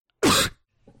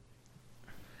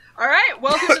All right,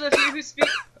 welcome to the Few Who Speak.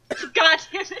 God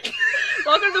damn it!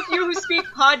 Welcome to the Few Who Speak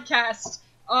podcast.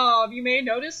 You may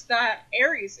notice that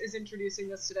Ares is introducing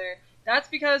this today. That's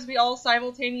because we all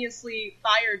simultaneously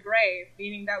fired Gray,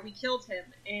 meaning that we killed him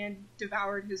and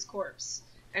devoured his corpse.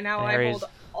 And now I hold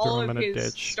all of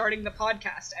his starting the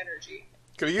podcast energy.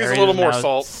 Could use a little more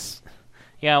salt.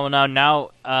 Yeah, well, now,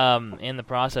 in the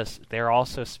process, they're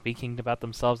also speaking about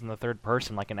themselves in the third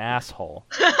person like an asshole.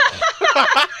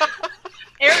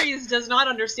 Ares does not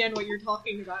understand what you're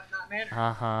talking about in that manner.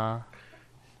 Uh-huh.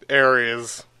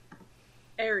 Ares,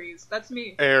 that's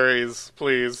me. Ares,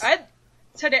 please.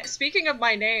 Today, speaking of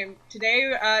my name,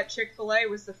 today Chick-fil-A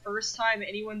was the first time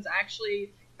anyone's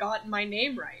actually gotten my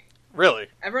name right. Really?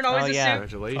 Everyone always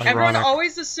Congratulations. Everyone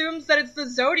always assumes that it's the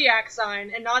zodiac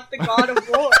sign and not the god of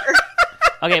war.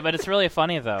 Okay, but it's really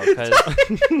funny, though, because...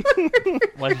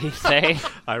 what did he say?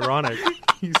 Ironic.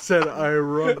 He said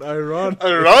ironic.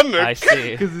 Ironic? I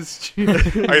see. Because it's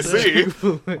I see.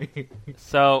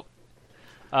 So,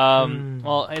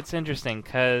 well, it's interesting,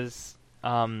 because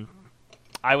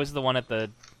I was the one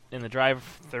in the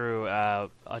drive-through,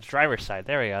 driver's side.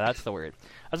 There we go, that's the word.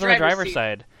 I was on the driver's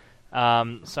side.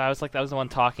 So I was that was the one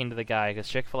talking to the guy, because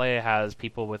Chick-fil-A has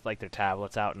people with, their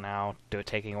tablets out now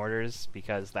taking orders,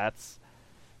 because that's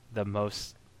the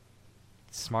most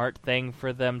smart thing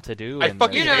for them to do. I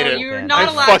fucking hate it. You're not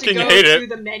allowed to go to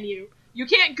the menu. You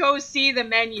can't go see the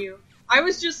menu. I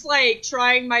was just,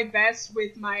 trying my best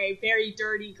with my very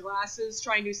dirty glasses,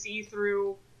 trying to see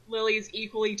through Lily's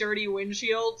equally dirty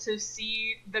windshield to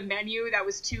see the menu that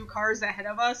was 2 cars ahead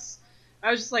of us.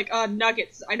 I was just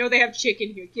nuggets. I know they have chicken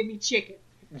here. Give me chicken.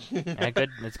 Yeah,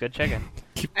 it's good chicken.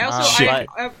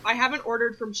 I haven't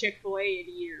ordered from Chick-fil-A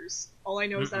in years. All I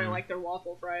know is that I like their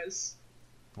waffle fries.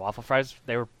 Waffle fries,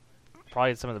 they were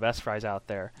probably some of the best fries out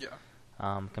there. Yeah.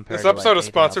 Compared this episode is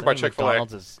sponsored else. by Chick-fil-A.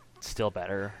 McDonald's is still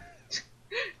better.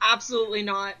 Absolutely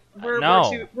not.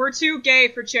 No. We're too gay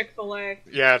for Chick-fil-A.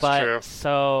 Yeah, it's true.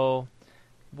 So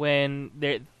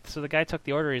the guy took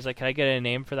the order. He's like, "Can I get a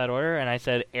name for that order?" And I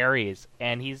said Ares,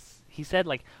 and he said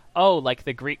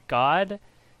the Greek god.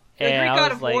 The Greek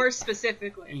god of war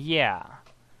specifically. Yeah.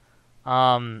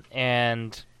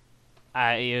 And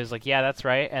he was like, "Yeah, that's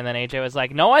right." And then AJ was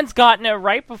like, "No one's gotten it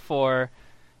right before."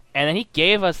 And then he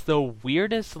gave us the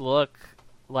weirdest look,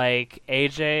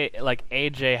 AJ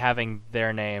having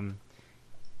their name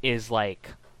is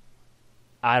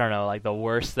I don't know, the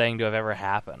worst thing to have ever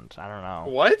happened. I don't know.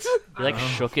 What? He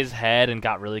shook his head and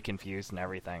got really confused and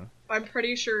everything. I'm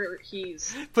pretty sure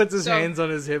he's... Puts his hands on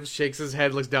his hips, shakes his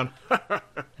head, looks down. I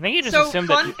think he just assumed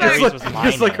that Ares was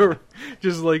mine.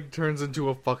 Turns into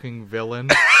a fucking villain.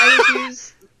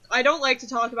 I don't like to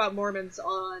talk about Mormons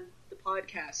on the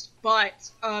podcast,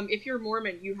 but if you're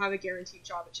Mormon, you have a guaranteed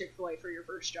job at Chick-fil-A for your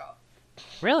first job.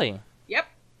 Really? Yep.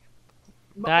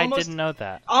 I didn't know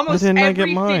that. Almost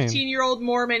every 15-year-old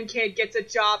Mormon kid gets a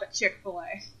job at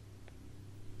Chick-fil-A.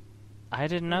 I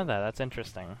didn't know that. That's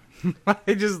interesting. I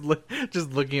just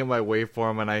looking at my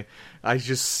waveform, and I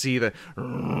just see the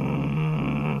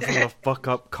fuck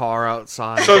up car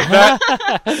outside. So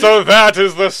that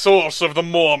is the source of the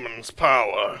Mormons'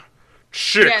 power.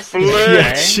 Chick-fil-A.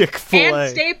 Yes. Yeah, Chick-fil-A.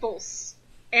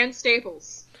 And Staples.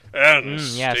 Staples.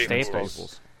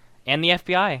 And the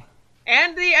FBI.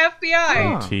 And the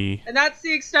FBI. Huh. And that's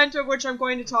the extent of which I'm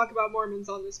going to talk about Mormons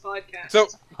on this podcast. So,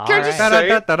 can I just say,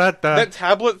 that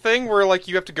tablet thing where,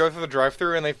 you have to go through the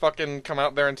drive-thru and they fucking come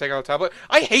out there and take out a tablet?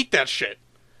 I hate that shit.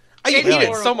 I hate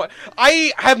it so much.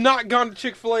 I have not gone to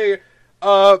Chick-fil-A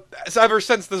ever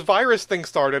since this virus thing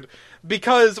started,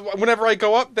 because whenever I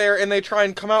go up there and they try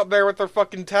and come out there with their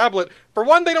fucking tablet, for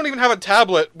one, they don't even have a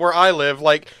tablet where I live.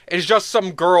 It's just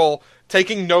some girl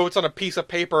taking notes on a piece of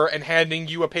paper and handing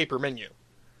you a paper menu.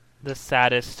 The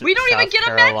saddest. We don't South even get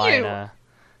Carolina a menu.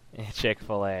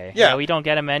 Chick-fil-A. Yeah, we don't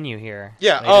get a menu here.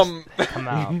 Yeah, they come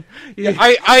out. Yeah,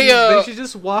 they should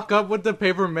just walk up with the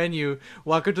paper menu,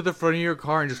 walk up to the front of your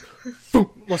car, and just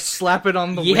slap it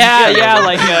on the window.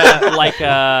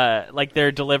 Like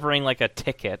they're delivering a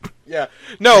ticket. Yeah,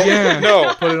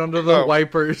 no. Put it under the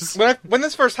wipers. When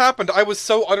this first happened, I was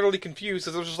so utterly confused,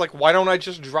 because I was just why don't I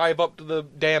just drive up to the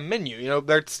damn menu?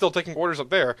 They're still taking orders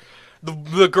up there.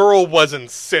 The girl was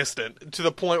insistent, to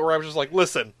the point where I was just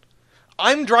listen,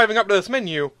 I'm driving up to this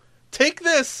menu. Take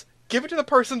this. Give it to the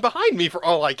person behind me for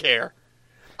all I care.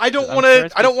 I don't want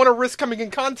to risk coming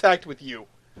in contact with you.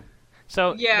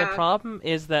 So the problem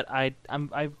is that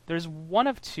there's one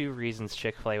of two reasons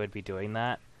Chick-fil-A would be doing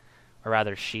that, or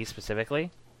rather, she specifically.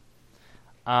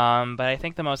 But I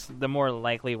think the more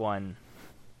likely one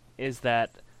is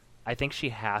that I think she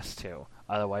has to.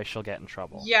 otherwise she'll get in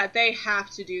trouble. Yeah, they have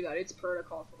to do that. It's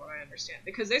protocol from what I understand.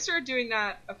 Because they started doing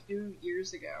that a few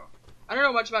years ago. I don't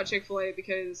know much about Chick-fil-A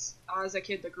because as a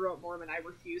kid that grew up Mormon, I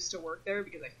refused to work there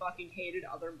because I fucking hated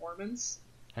other Mormons.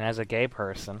 And as a gay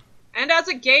person. And as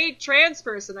a gay trans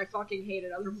person, I fucking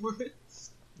hated other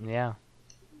Mormons. Yeah.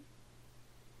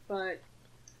 But,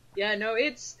 yeah, no,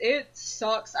 it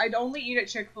sucks. I'd only eat at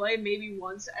Chick-fil-A maybe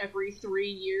once every 3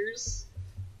 years.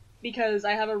 Because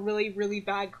I have a really, really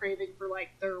bad craving for, like,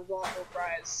 their waffle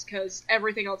fries. Because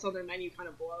everything else on their menu kind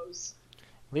of blows.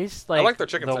 At least, I like their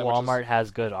chicken the sandwiches. Walmart has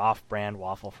good off-brand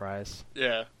waffle fries.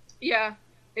 Yeah. Yeah.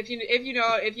 If you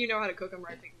know how to cook them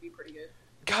right, they can be pretty good.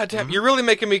 God damn, you're really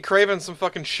making me craving some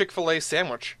fucking Chick-fil-A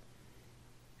sandwich.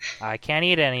 I can't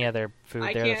eat any other food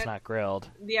I there that's can't. not grilled.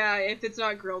 Yeah, if it's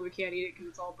not grilled, we can't eat it because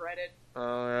it's all breaded.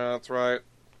 Oh, yeah, that's right.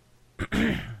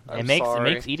 It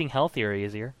makes eating healthier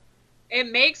easier. It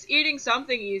makes eating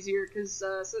something easier because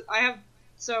I have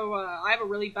a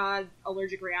really bad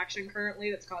allergic reaction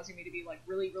currently that's causing me to be like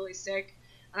really, really sick,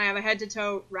 and I have a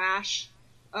head-to-toe rash.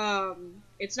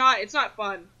 It's not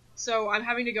fun. So I'm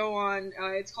having to go on.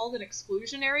 It's called an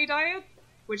exclusionary diet,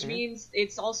 which means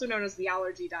it's also known as the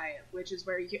allergy diet, which is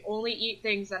where you can only eat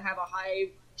things that have a high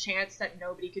chance that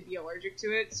nobody could be allergic to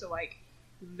it. So like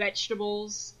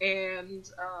vegetables and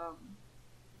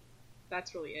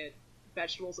that's really it.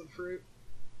 Vegetables and fruit.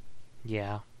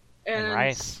 Yeah. And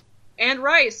rice. And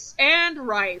rice. And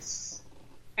rice.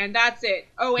 And that's it.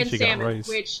 Oh, and salmon,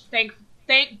 which thank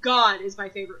God is my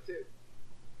favorite food.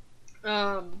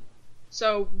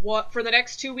 So what for the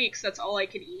next 2 weeks that's all I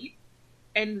can eat.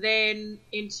 And then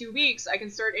in 2 weeks I can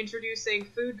start introducing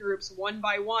food groups one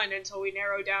by one until we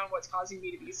narrow down what's causing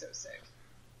me to be so sick.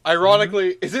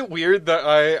 Ironically, is it weird that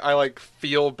I like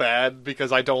feel bad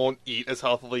because I don't eat as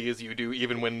healthily as you do,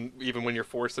 even when you're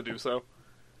forced to do so?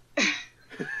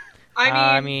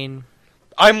 I mean,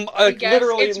 I'm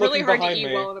literally it's really hard behind to eat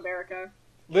me. well in America.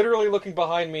 Literally looking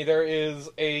behind me, there is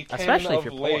a can of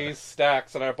Lay's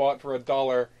stacks that I bought for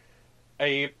 $1,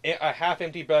 a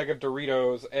half-empty bag of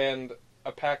Doritos, and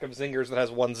a pack of Zingers that has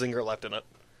one Zinger left in it.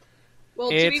 Well,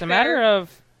 it's a matter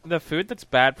of the food that's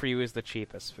bad for you is the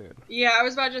cheapest food. Yeah, I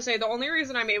was about to say, the only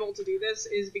reason I'm able to do this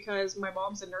is because my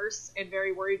mom's a nurse and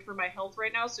very worried for my health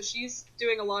right now, so she's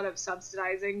doing a lot of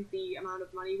subsidizing the amount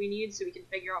of money we need so we can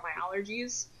figure out my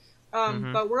allergies.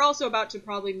 But we're also about to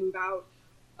probably move out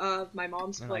of my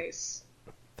mom's place.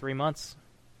 3 months.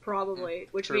 Probably,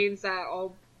 which means that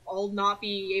I'll not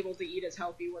be able to eat as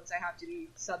healthy once I have to be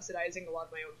subsidizing a lot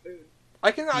of my own food.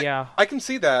 I can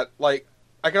see that. Like,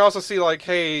 I can also see, like,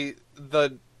 hey,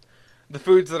 the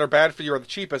foods that are bad for you are the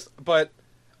cheapest, but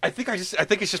I think it's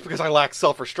just because I lack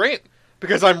self-restraint,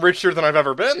 because I'm richer than I've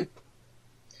ever been.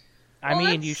 I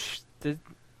mean,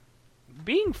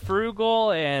 being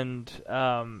frugal and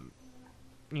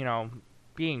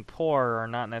being poor are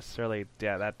not necessarily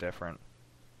that different.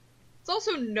 It's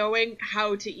also knowing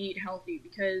how to eat healthy,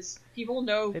 because people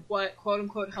know what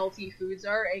quote-unquote healthy foods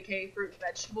are, aka fruit and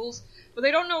vegetables, but they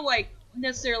don't know, like,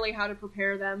 necessarily how to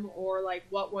prepare them or, like,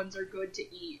 what ones are good to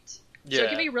eat. Yeah. So it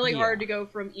can be really hard to go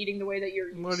from eating the way that you're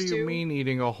used to. What do you mean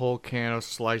eating a whole can of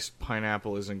sliced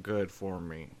pineapple isn't good for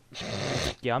me?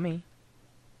 Yummy.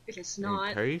 It's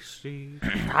not. Tasty.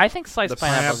 I think sliced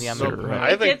pineapple is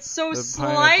yummy. It gets so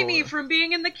slimy from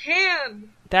being in the can.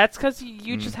 That's because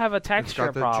you just have a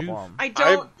texture problem. I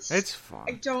don't. It's fine.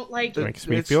 I don't like it. Makes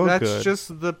me feel good. That's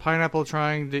just the pineapple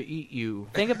trying to eat you.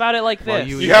 Think about it like this.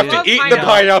 You have to eat the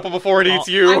pineapple before it eats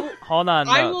you. Hold on.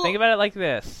 No. Think about it like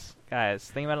this. Guys,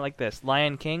 think about it like this.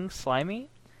 Lion King, slimy,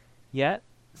 yet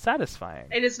satisfying.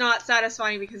 It is not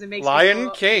satisfying because it makes Lion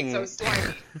me King. So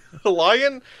slimy.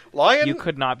 Lion. You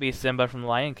could not be Simba from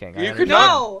Lion King. You could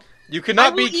not. You could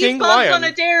not be King Lion. I will eat bugs on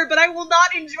a dare, but I will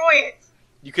not enjoy it.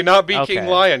 You cannot be King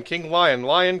Lion. King Lion.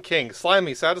 Lion King.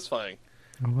 Slimy, satisfying.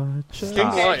 King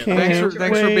Lion.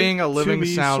 Thanks for being a living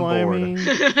soundboard.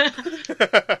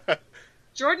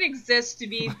 Jordan exists to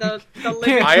be the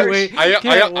living. I ate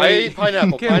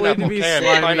pineapple. Pineapple can.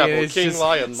 Pineapple. It's King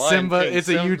Lion. Lion Simba. King, it's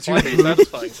a YouTube. Slimy,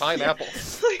 satisfying. Pineapple.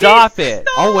 Stop it.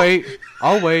 I'll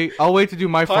wait to do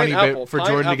my funny bit for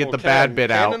Jordan to get the bad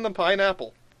bit out. Can in the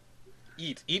pineapple.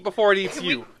 Eat before it eats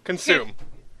you. Consume.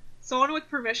 Someone with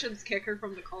permissions kick her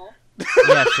from the call.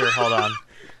 Yeah, sure. Hold on.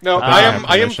 No,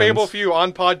 I am Fable Few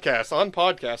on podcast. On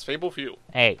podcast, Fable Few.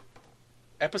 Hey.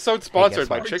 Episode sponsored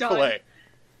by Chick-fil-A.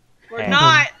 We're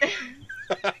not.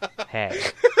 Hey,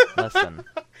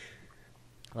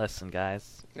 listen,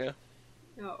 guys. Yeah.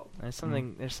 No. There's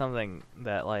something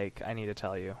that like I need to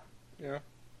tell you. Yeah.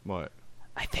 What?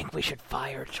 I think we should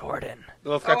fire Jordan.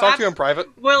 Lilith, can I talk to you in private?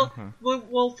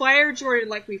 We'll fire Jordan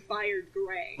like we fired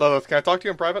Gray. Lilith, can I talk to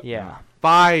you in private? Yeah.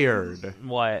 Fired.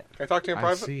 What? Can I talk to you in I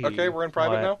private? see. Okay, we're in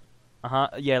private What? now?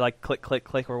 Yeah, like click, click,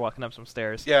 click. We're walking up some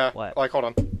stairs. Yeah, What? like, hold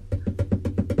on.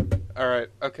 Alright,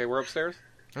 okay, we're upstairs.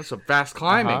 That's a fast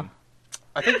climbing.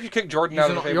 I think you should kick Jordan out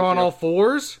of the table. You're on too. all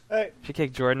fours? Should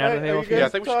kick Jordan out of the table. Yeah, I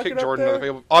think we should kick Jordan out of the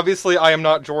table. Obviously, I am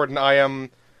not Jordan. I am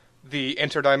the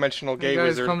interdimensional gay Hey guys,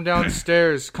 wizard. come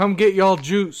downstairs. Come get y'all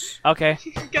juice. Okay.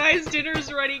 Guys,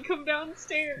 dinner's ready. Come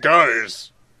downstairs.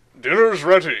 Guys, dinner's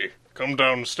ready. Come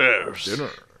downstairs. Dinner.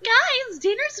 Guys,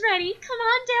 dinner's ready. Come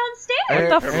on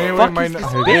downstairs. What the Anyway, fuck my- is this?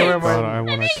 anyway, my- God, I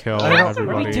want to kill I don't- everybody.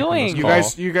 What are we doing? in You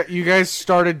this guys,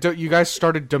 call. you guys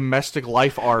started domestic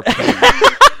life RP.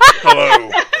 Hello.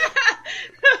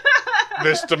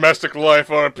 This domestic life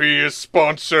RP is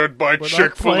sponsored by We're not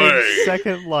Chick-fil-A. playing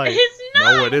Second Life. It's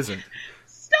not. No, it isn't.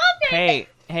 Stop it.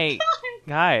 Hey,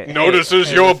 guy. Notices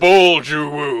hey, your bowl,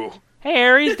 Juwoo. Hey,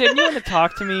 Aries, didn't you want to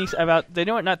talk to me about?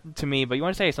 Didn't you, not to me, but you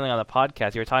want to say something on the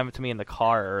podcast? You were talking to me in the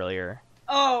car earlier.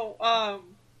 Oh,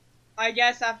 I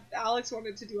guess Alex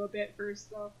wanted to do a bit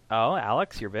first, though. Oh,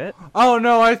 Alex, your bit. Oh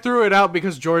no, I threw it out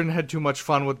because Jordan had too much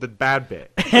fun with the bad bit.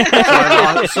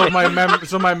 so my memory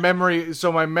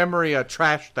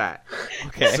trashed that.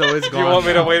 Okay. So it's Do gone. you want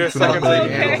me to now. wait a It's second not so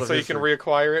in the you, annals of so you can history.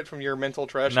 reacquire it from your mental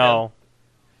trash No,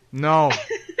 No.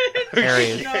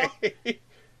 Aries. No.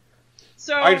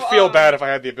 So I'd feel bad if I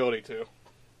had the ability to.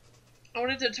 I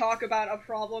wanted to talk about a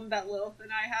problem that Lilith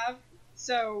and I have.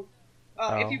 So,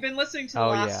 if you've been listening to the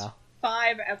last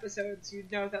 5 episodes,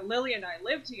 you'd know that Lily and I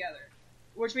live together,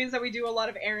 which means that we do a lot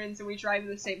of errands and we drive in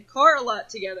the same car a lot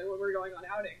together when we're going on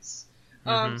outings.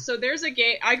 So there's a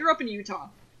game. I grew up in Utah.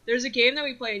 There's a game that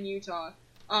we play in Utah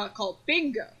called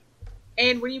Bingo.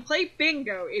 And when you play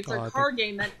Bingo, it's Oh, a car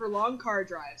game meant for long car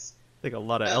drives. I think a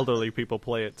lot of elderly people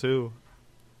play it too.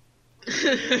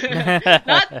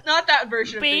 not that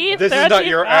version of Bingo. This is not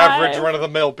your 35. average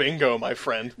run-of-the-mill bingo, my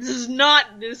friend. This is not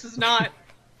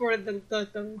for the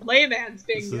layman's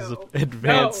This bingo. is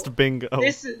advanced No. bingo.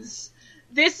 This is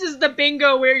the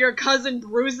bingo where your cousin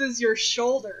bruises your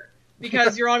shoulder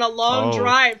because you're on a long Oh.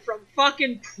 drive from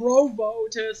fucking Provo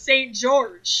to St.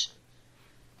 George.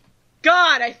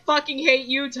 God, I fucking hate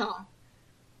Utah.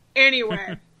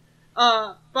 Anyway,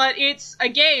 but it's a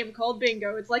game called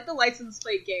Bingo. It's like the license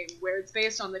plate game where it's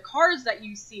based on the cars that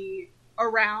you see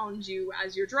around you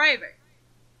as you're driving.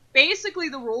 Basically,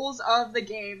 the rules of the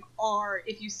game are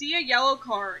if you see a yellow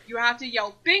car, you have to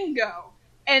yell bingo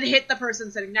and hit the person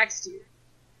sitting next to you.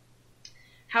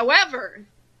 However,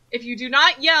 if you do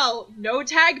not yell no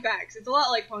tagbacks, it's a lot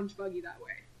like Punch Buggy that way.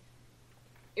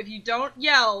 If you don't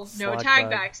yell no Slug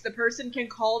tagbacks, the person can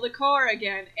call the car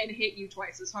again and hit you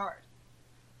twice as hard.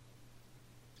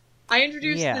 I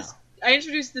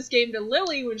introduced this game to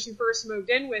Lily when she first moved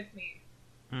in with me.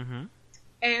 Mm-hmm.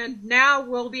 And now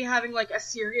we'll be having, like, a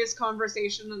serious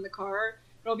conversation in the car.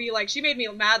 It'll be like, she made me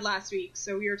mad last week,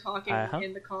 so we were talking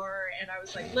in the car, and I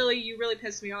was like, Lily, you really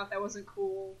pissed me off, that wasn't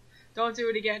cool. Don't do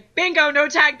it again. Bingo, no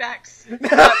tagbacks!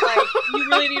 But, like, you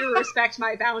really need to respect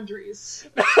my boundaries.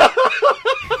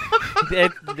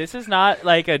 This is not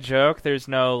like a joke. There's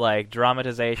no like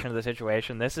dramatization of the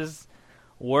situation. This is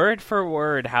word for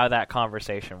word how that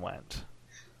conversation went.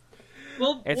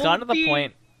 It's gotten to the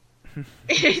point.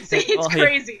 It's Well,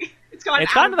 crazy. It's gotten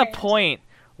to the out of hand. point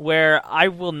where I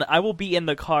will be in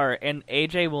the car and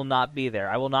AJ will not be there.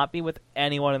 I will not be with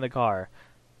anyone in the car,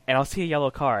 and I'll see a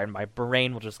yellow car and my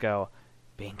brain will just go,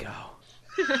 bingo,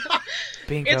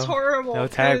 bingo. It's horrible. No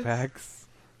tag packs.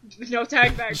 No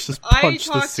tagbacks. Just punch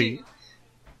the talk seat.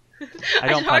 I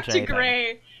don't talk punch to anything.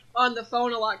 Gray on the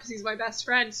phone a lot because he's my best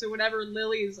friend. So whenever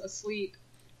Lily's asleep,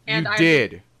 and You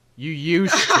did. You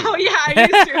used to. Oh yeah, I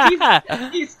used to.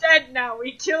 He's dead now.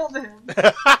 We killed him.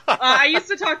 I used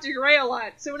to talk to Gray a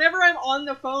lot. So whenever I'm on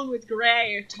the phone with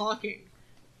Gray talking,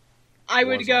 I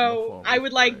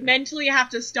would like mentally have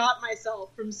to stop myself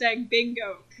from saying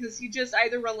bingo because he just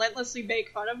either relentlessly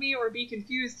make fun of me or be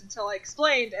confused until I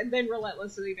explained and then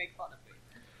relentlessly make fun of me.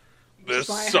 This That's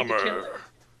why I had to kill summer, him.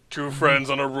 2 friends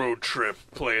on a road trip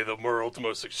play the world's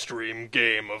most extreme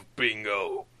game of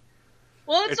bingo.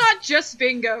 Well, it's not just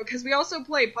bingo because we also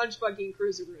play Punch Buggy and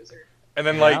Cruiser Bruiser. And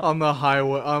then, like, On the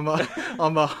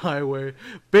highway,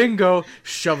 Bingo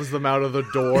shoves them out of the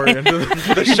door into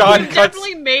the the shot We cuts.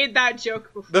 definitely made that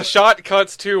joke before. The shot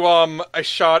cuts to a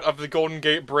shot of the Golden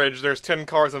Gate Bridge. There's 10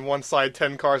 cars on one side,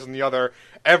 10 cars on the other.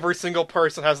 Every single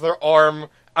person has their arm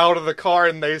out of the car,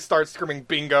 and they start screaming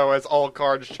bingo as all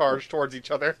cars charge towards each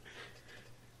other.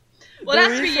 Well, it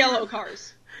has to be yellow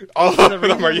cars. All The of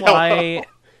them are reason yellow. why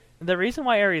the reason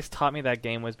why Aries taught me that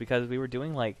game was because we were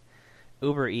doing like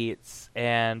Uber Eats,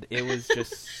 and it was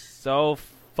just so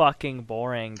fucking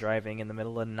boring driving in the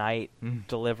middle of the night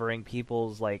delivering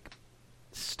people's like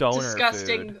stoner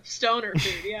disgusting food. Stoner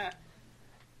food. Yeah.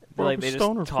 Like they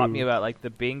just taught me about like the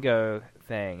bingo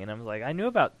thing, and I was like, I knew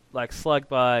about like Slug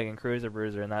Bug and Cruiser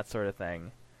Bruiser and that sort of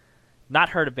thing. Not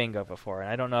heard of bingo before, and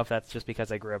I don't know if that's just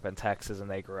because I grew up in Texas and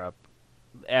they grew up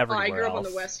everywhere I grew up else.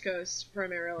 on the West Coast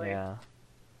primarily. Yeah.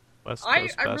 West I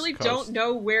Coast, really West don't Coast.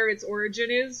 know where its origin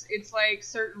is. It's like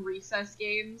certain recess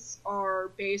games are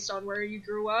based on where you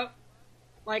grew up.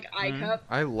 Like iCup.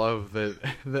 I love that.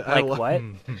 Like what?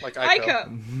 Like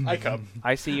iCup. iCup.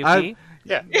 ICUP?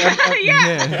 Yeah.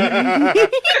 Yeah.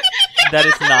 That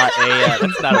is not a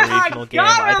that's not a regional game.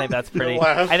 I think that's pretty.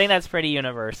 Laugh. I think that's pretty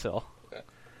universal.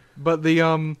 But the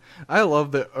I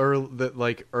love that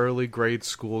early grade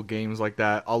school games like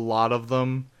that. A lot of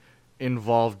them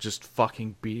involve just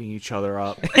fucking beating each other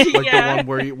up. Like Yeah.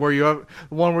 the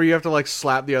one where you have to like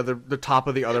slap the top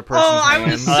of the other person's Oh, I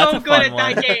hand. was Oh, that's so a good fun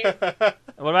at that game.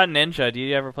 What about Ninja? Do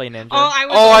you ever play Ninja?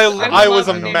 I was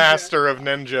a love Ninja. master of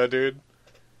Ninja, dude.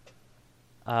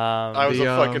 I was The,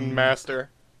 a fucking master.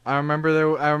 I remember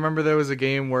there was a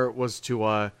game where it was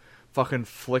to fucking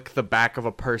flick the back of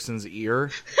a person's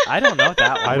ear. I don't know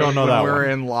that one. I don't know when that we were one.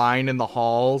 in line in the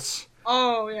halls.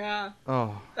 Oh yeah,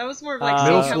 Oh, that was more of like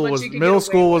middle seeing how school much was you could middle get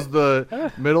school away was with.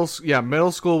 the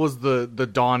middle school was the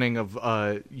dawning of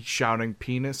shouting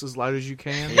penis as loud as you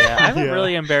can. Yeah, I have a Yeah.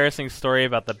 really embarrassing story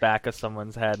about the back of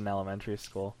someone's head in elementary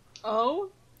school. Oh.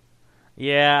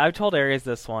 Yeah, I've told Aries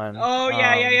this one. Oh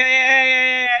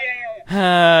yeah.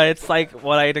 It's like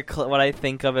what I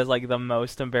think of as like the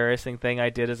most embarrassing thing I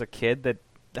did as a kid that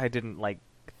I didn't like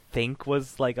think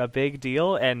was like a big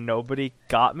deal and nobody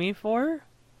got me for.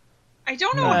 I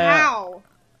don't know how.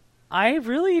 I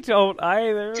really don't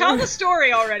either. Tell the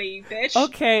story already, you bitch.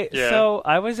 Okay, Yeah. so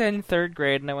I was in 3rd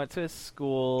grade and I went to a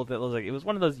school that was like it was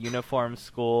one of those uniform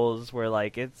schools where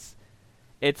like it's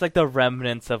like the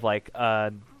remnants of like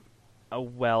a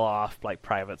well-off like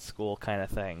private school kind of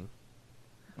thing.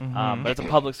 But it's a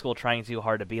public school trying too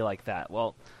hard to be like that.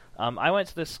 Well, I went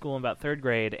to this school in about 3rd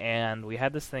grade, and we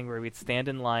had this thing where we'd stand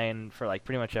in line for like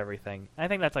pretty much everything. I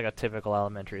think that's like a typical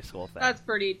elementary school thing. That's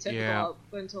pretty typical Yeah. up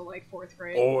until like 4th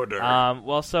grade. Order.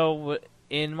 Well, so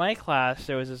in my class,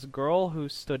 there was this girl who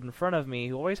stood in front of me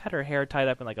who always had her hair tied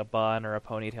up in like a bun or a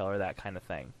ponytail or that kind of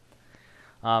thing.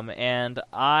 And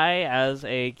I, as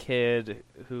a kid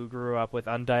who grew up with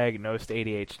undiagnosed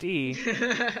ADHD,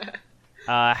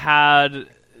 had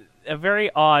a very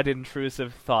odd,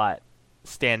 intrusive thought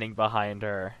standing behind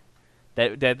her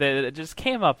that just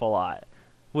came up a lot,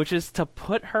 which is to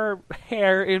put her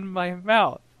hair in my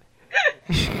mouth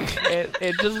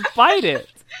and just bite it.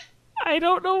 I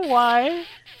don't know why.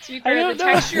 To be fair, don't the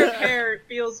know. texture of hair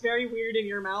feels very weird in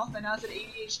your mouth, and as an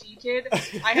ADHD kid,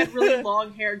 I had really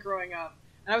long hair growing up,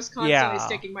 and I was constantly Yeah.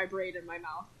 sticking my braid in my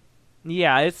mouth.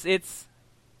 Yeah, I was just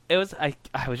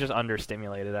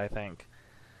understimulated, I think.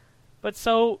 But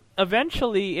so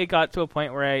eventually it got to a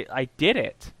point where I did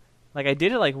it. Like I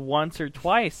did it like once or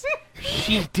twice.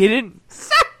 She didn't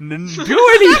do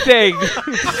anything.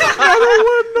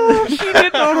 She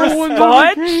didn't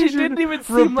respond. She didn't even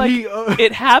seem like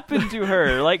it happened to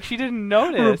her. Like she didn't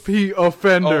notice. Repeat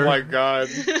offender. Oh my god.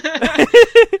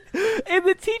 And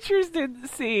the teachers didn't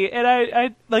see. And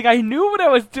I knew what I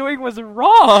was doing was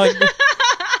wrong.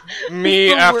 Me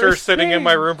It's the after worst sitting in thing.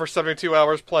 my room for 72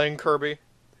 hours playing Kirby.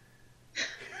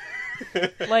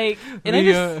 Like, and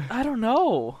I don't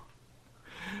know.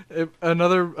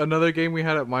 Another game we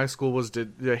had at my school was to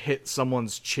hit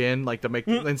someone's chin, like to make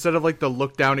instead of like to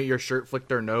look down at your shirt, flick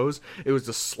their nose. It was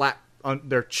to slap on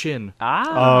their chin.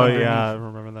 Ah. Oh yeah, I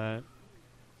remember that.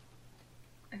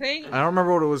 I think I don't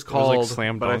remember what it was was like called,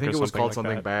 Slam but I Dunk think or it was something called like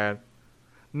something that. bad.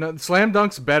 No, Slam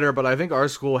Dunk's better, but I think our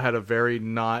school had a very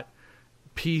not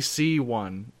PC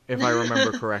one, if I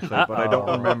remember correctly, but I don't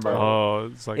Uh-oh. remember. Oh,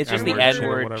 it's like It's just the N-word shit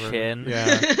or N-word whatever. chin.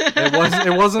 Yeah.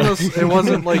 It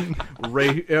wasn't like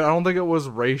I don't think it was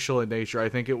racial in nature. I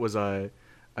think it was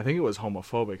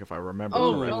homophobic, if I remember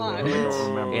Oh, correctly. God. I don't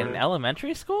remember. In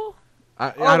elementary school?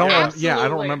 I don't. Yeah, I absolutely.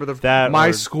 don't remember That my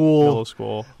or school. middle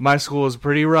school. My school was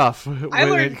pretty rough when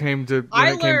learned- it came to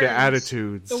I learned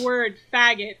attitudes. the word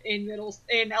faggot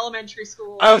in elementary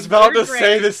school. I was in about to 3rd say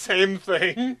grade the same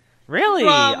thing. Really?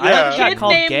 From I Yeah. a got kid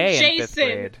called named gay in 5th Jason,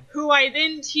 grade. who I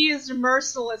then teased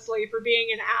mercilessly for being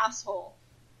an asshole.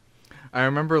 I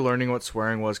remember learning what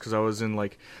swearing was because I was in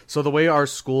like, so the way our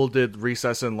school did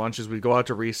recess and lunch is we'd go out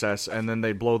to recess and then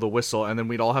they'd blow the whistle and then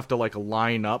we'd all have to like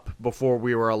line up before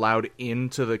we were allowed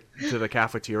into the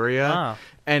cafeteria. Oh.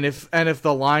 And if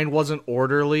the line wasn't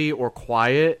orderly or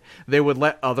quiet, they would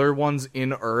let other ones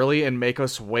in early and make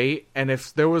us wait. And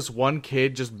if there was one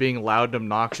kid just being loud and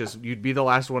obnoxious, you'd be the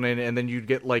last one in, and then you'd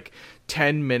get like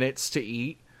 10 minutes to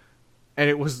eat. And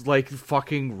it was like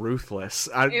fucking ruthless.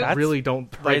 I really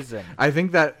don't prison. like. I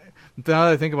think that now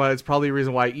that I think about it, it's probably the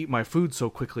reason why I eat my food so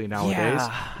quickly nowadays.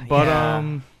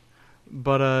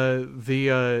 But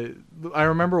I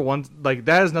remember one, like,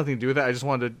 that has nothing to do with it. I just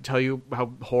wanted to tell you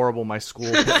how horrible my school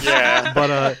was. Yeah.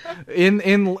 But in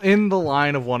the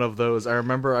line of one of those, I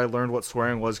remember I learned what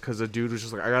swearing was because a dude was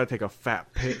just like, I gotta take a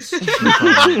fat piss. That's pretty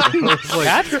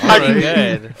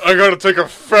good. I gotta take a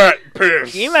fat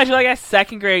piss. Can you imagine like a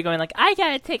second grade going like, I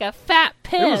gotta take a fat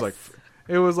piss?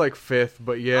 It was like fifth,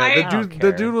 but yeah,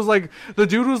 the dude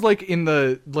was like in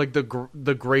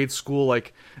the grade school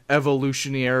like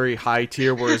evolutionary high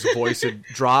tier where his voice had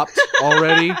dropped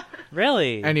already.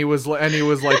 Really? And he was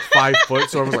like 5 foot,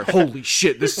 so I was like, holy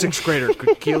shit, this sixth grader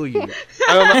could kill you.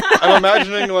 I'm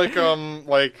imagining like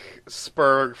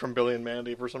Spurg from Billy and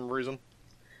Mandy for some reason.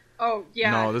 Oh, yeah.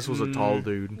 No, this was a tall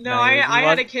dude. No, I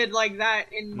had a kid like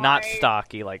that in my... Not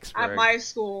stocky like Spurg. At my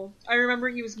school. I remember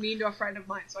he was mean to a friend of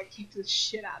mine, so I kicked the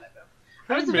shit out of him.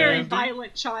 I was a very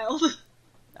violent child.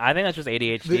 I think that's just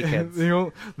ADHD kids.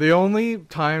 The only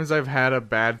times I've had a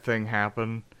bad thing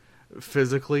happen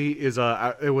physically is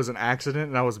it was an accident,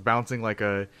 and I was bouncing like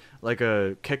a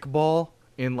kickball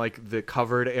in like the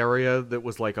covered area that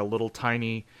was like a little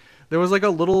tiny... There was like a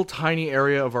little tiny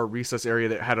area of our recess area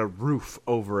that had a roof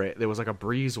over it. There was like a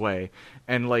breezeway.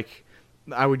 And like,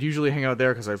 I would usually hang out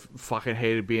there because I fucking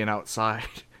hated being outside.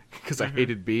 Because I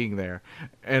hated being there.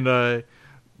 And I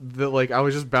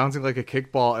was just bouncing like a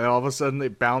kickball, and all of a sudden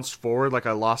it bounced forward like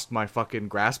I lost my fucking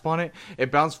grasp on it.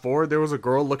 It bounced forward. There was a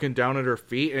girl looking down at her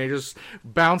feet, and it just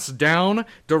bounced down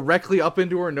directly up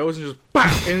into her nose and just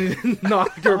bang, and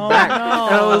knocked her back. No.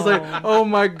 And I was like, oh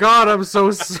my god, I'm so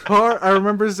sorry. I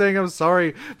remember saying I'm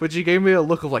sorry, but she gave me a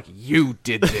look of like, you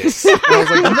did this. And I was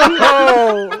like,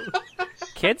 no!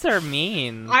 Kids are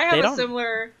mean. I have they a don't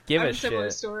similar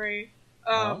shit. story.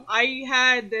 I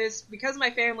had this, because my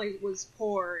family was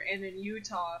poor, and in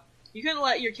Utah, you couldn't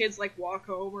let your kids, like, walk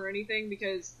home or anything,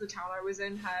 because the town I was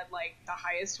in had, like, the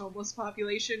highest homeless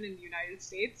population in the United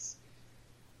States.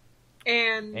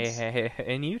 And...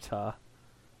 in Utah.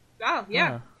 Oh, yeah.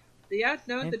 Huh. Yeah,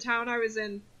 no, the town I was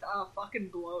in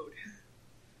fucking glowed.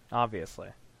 Obviously.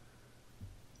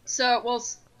 So, well,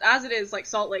 as it is, like,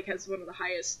 Salt Lake has one of the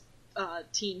highest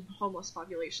teen homeless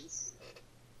populations,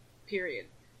 period.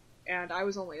 And I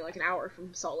was only like an hour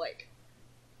from Salt Lake.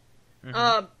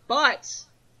 Mm-hmm. But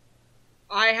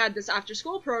I had this after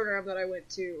school program that I went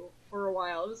to for a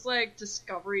while. It was like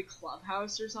Discovery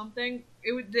Clubhouse or something.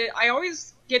 I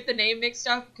always get the name mixed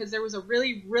up because there was a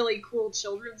really, really cool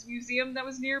children's museum that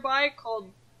was nearby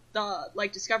called the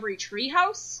Discovery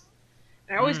Treehouse.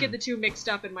 And I always get the two mixed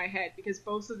up in my head because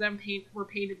both of them were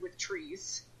painted with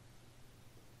trees.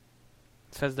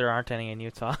 It says there aren't any in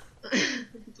Utah.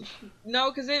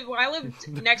 No, because I lived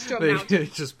next to a mountain. They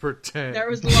just pretend. There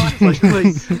was lots of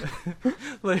trees.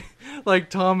 like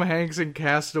Tom Hanks in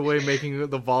Castaway making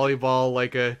the volleyball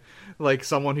like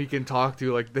someone he can talk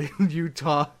to, like the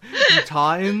Utahans.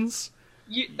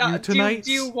 Utahnites?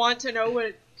 Do you want to know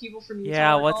what people from Utah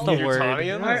Yeah, are what's called? the word?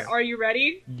 Are you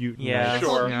ready? Yeah. They're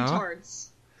called Yeah. Utards.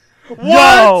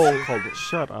 Whoa!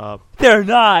 Shut up. They're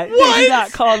not. They do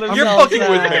not call themselves You're fucking that.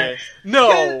 with me.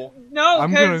 No. No, I'm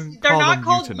because gonna they're call not them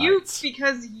called Utahnites. Utes,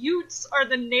 because Utes are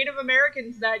the Native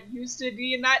Americans that used to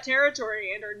be in that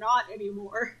territory and are not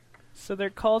anymore. So they're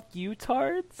called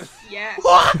Utards? Yes.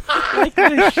 Like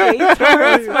the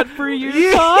Shaytards, but for Utah?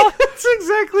 Yeah, that's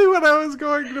exactly what I was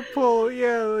going to pull.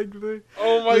 Yeah, like the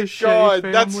Oh my the Shea god,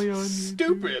 that's family on YouTube.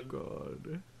 stupid.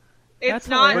 God. It's That's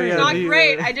not hilarious. it's not Yeah,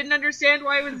 great. I didn't understand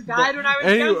why it was bad when I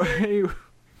was younger.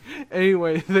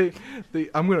 Anyway, they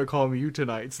I'm gonna call them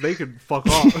Utahnites. They could fuck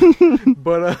off.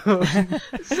 But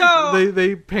So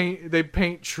they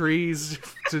paint trees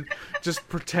to just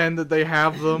pretend that they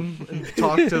have them and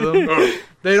talk to them.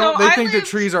 They don't. So They I think that lived-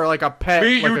 trees are like a pet,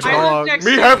 Me, like a Utah. dog. I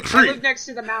lived next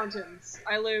to the mountains.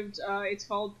 I lived. It's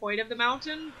called Point of the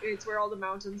Mountain. It's where all the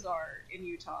mountains are in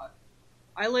Utah.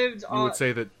 I lived. You would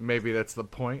say that maybe that's the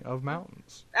point of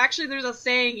mountains. Actually, there's a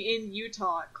saying in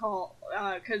Utah called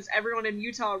because everyone in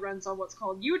Utah runs on what's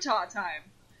called Utah time,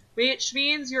 which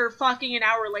means you're fucking an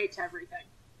hour late to everything.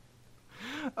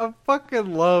 I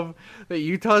fucking love that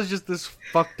Utah's just this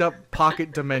fucked up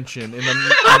pocket dimension in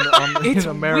It's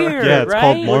America. weird, Yeah, it's right?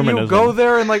 called When Mormonism. you go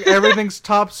there and like everything's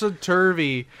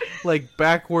topsy-turvy, like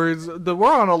backwards.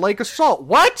 We're on a lake of salt.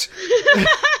 What?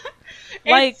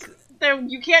 Like,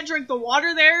 you can't drink the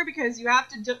water there because you have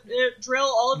to drill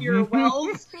all of your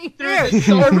wells through Yeah, the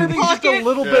silver everything's just a pocket.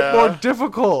 little bit more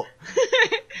difficult.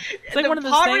 it's like The one of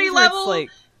those poverty things where it's level like,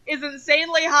 is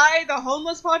insanely high. The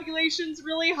homeless population's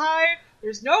really high.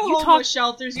 There's no You homeless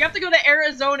shelters. You have to go to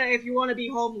Arizona if you want to be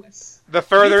homeless. The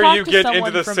further talk you to get into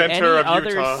someone the from center any of other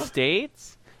Utah,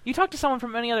 states, you talk to someone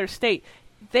from any other state,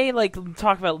 they like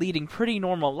talk about leading pretty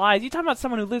normal lives. You talk about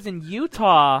someone who lives in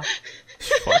Utah.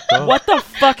 What the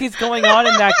fuck is going on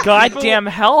in that goddamn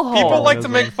hellhole? people like to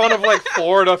make fun of like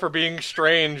Florida for being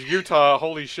strange. Utah,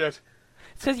 holy shit.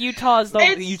 It says Utah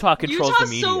controls Utah's the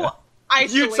media. So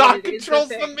isolated Utah is controls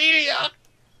the the thing. media.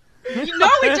 No,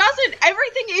 it doesn't.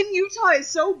 Everything in Utah is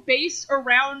so based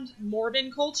around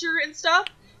Mormon culture and stuff.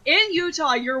 In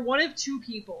Utah, you're one of two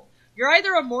people. You're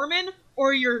either a Mormon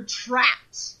or you're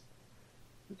trapped.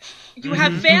 You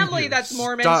have family that's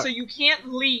Mormon, Stop. so you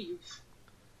can't leave.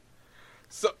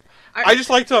 So I just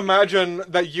like to imagine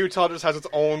that Utah just has its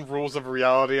own rules of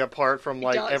reality apart from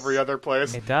like does. every other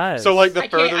place. It does. So like the I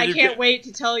further can't you get, wait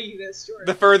to tell you this story.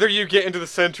 the further you get into the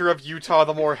center of Utah,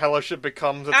 the more hellish it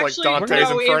becomes. It's Actually, like Dante's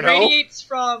no, Inferno.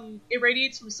 it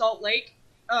radiates from Salt Lake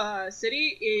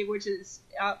City, which is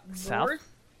out South? north.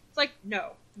 It's like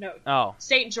no. Oh.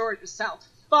 St. George is south.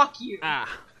 Fuck you. Ah.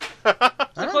 The I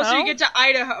don't closer know. you get to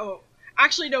Idaho.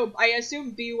 Actually, no, I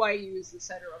assume BYU is the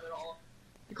center of it all.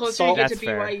 The closer Salt- you get to That's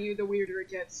fair. BYU, the weirder it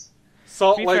gets.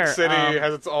 Salt To be Lake fair, City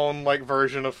has its own like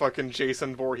version of fucking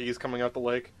Jason Voorhees coming out the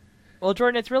lake. Well,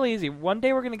 Jordan, it's really easy. One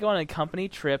day we're going to go on a company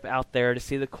trip out there to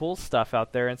see the cool stuff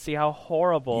out there and see how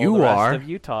horrible You the rest are. of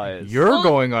Utah is. You're Well-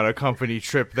 going on a company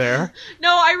trip there. No,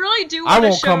 I really do I want to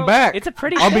won't show... come back. It's a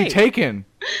pretty I'll be state. taken.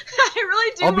 I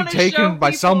really do I'll be want to show taken by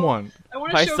people- someone. I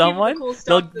want to By show someone? people the cool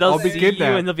stuff They'll I'll be see there. you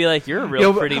kidnapped. and they'll be like, "You're a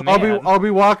real pretty man." I'll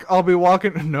be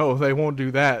walking. No, they won't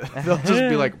do that. They'll just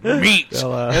be like meat,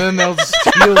 They'll, and then they'll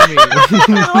steal me. Look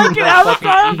They'll at how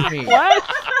fucking eat me. What?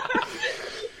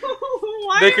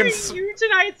 Why They are can you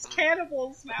tonight's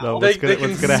cannibals now? No, They, What's gonna- they can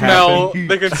what's gonna smell. happen?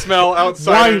 They can smell Why?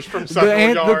 outsiders from several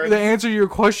yards. The answer to your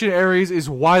question, Aries, is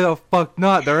why the fuck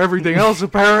not? They're everything else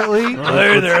apparently.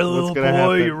 Hey there, little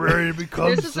boy. You ready to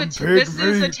become This is some a pig this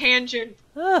is a meat? tangent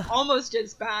Ugh. almost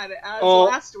as bad as Oh.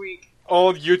 last week.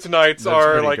 Old Utonites That's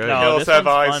are pretty like good. No, Hills this Have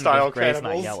one's Eyes fun style because Gray's not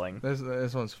cannibals. yelling.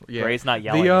 This one's yeah. Gray's not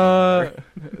yelling. I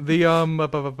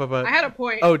had a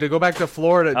point. Oh, to go back to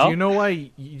Florida. Oh? Do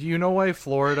you know why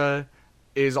Florida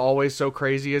is always so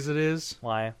crazy as it is?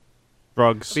 Why?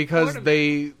 Drugs. Because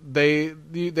Florida.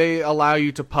 they allow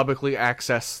you to publicly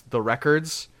access the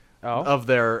records Oh. of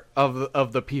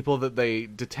the people that they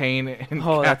detain and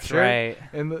Oh, that's capture. right.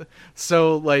 And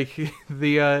so like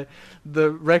the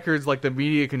records, like the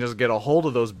media can just get a hold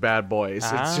of those bad boys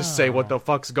and just say what the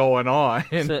fuck's going on.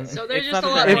 So they're it's just not a that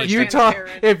lot they're more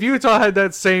transparent. if Utah had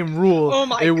that same rule, Oh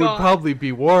my it would God. probably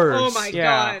be worse. Oh my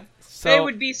Yeah. god. So, They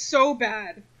would be so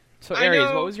bad. so I Aries,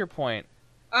 know- what was your point?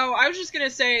 Oh, I was just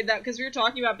gonna say that because we were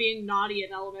talking about being naughty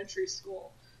in elementary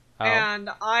school. Oh. And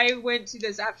I went to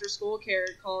this after school care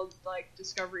called like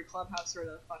Discovery Clubhouse or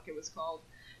the fuck it was called.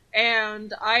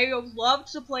 And I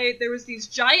loved to play, there was these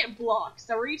giant blocks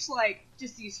that were each like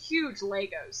just these huge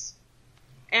Legos.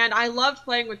 And I loved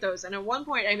playing with those. And at one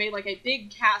point I made like a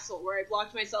big castle where I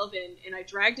blocked myself in and I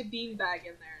dragged a beanbag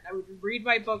in there and I would read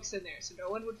my books in there so no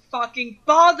one would fucking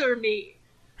bother me.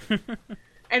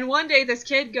 And one day this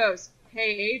kid goes,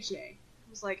 "Hey AJ." I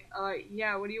was like,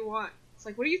 yeah, what do you want? It's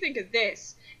like, what do you think of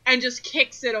this? And just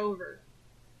kicks it over.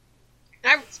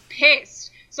 And I was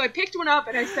pissed. So I picked one up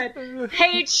and I said,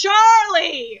 "Hey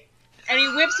Charlie!" And he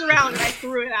whips around and I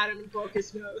threw it at him and broke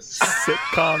his nose.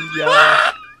 Sitcom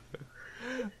yell.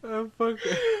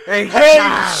 Hey,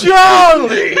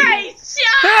 Charlie! Hey Charlie!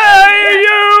 Hey,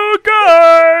 you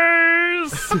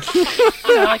guys!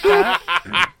 I like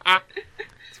that.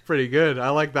 it's pretty good. I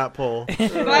like that poll. But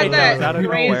Out of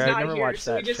Ray is nowhere, I not never here, watched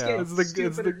so we that just show. get It's the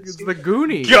stupider and it's the stupider.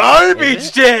 Goonies.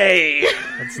 Garbage Day!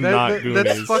 That's That- not that- Goonies.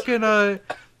 That's fucking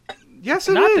Yes,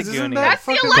 it Not the is. Isn't Goonies. that That's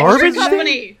the fucking electric Garbage Day?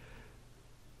 company!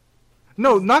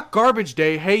 No, not Garbage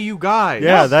Day. Hey, you guys.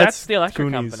 Yeah, No, that's the electric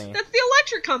Goonies. company. That's the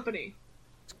electric company!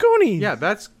 It's Goonies. Yeah,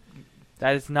 that's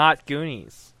That is not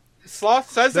Goonies. Sloth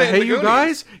says the it in Hey the You Goonies.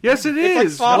 Guys. Yes, it It's like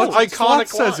is. Sloth's What- iconic Sloth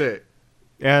says line. it.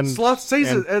 And Sloth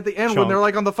says and it at the end when Chunk. they're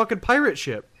like on the fucking pirate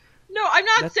ship. No, I'm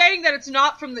not That's- saying that it's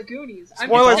not from the Goonies. I'm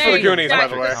Spoilers just for the saying Goonies, that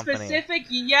by the way. specific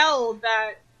yell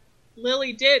that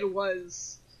Lily did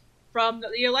was from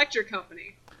the electric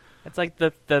company. It's like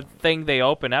the thing they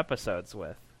open episodes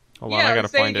with. Hold on, I gotta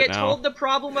find it now. They get told the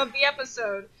problem of the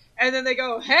episode, and then they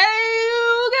go, "Hey,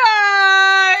 you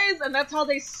guys!" And that's how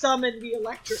they summon the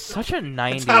Electric. Such a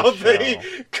 90s How show. they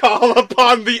call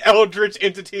upon the eldritch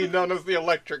entity known as the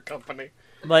Electric Company.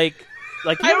 Like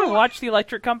you ever watch The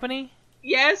Electric Company?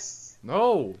 Yes.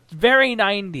 No. Very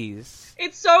 90s.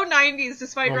 It's so 90s,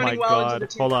 despite Oh running my well god. into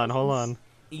the 2000s. Hold on.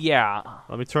 Yeah.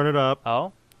 Let me turn it up.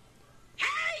 Oh?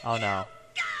 Oh no.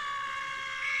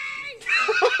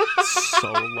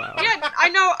 So loud. Yeah, I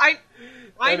know.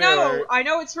 Anyway. I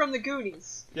know. It's from the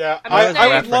Goonies. Yeah, I'm I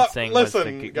saying- would love. Referencing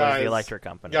Listen, was the guys. Electric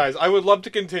Company. Guys, I would love to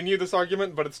continue this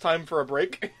argument, but it's time for a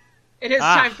break. It is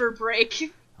time for a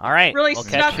break. All right. Really we'll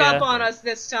snuck up on us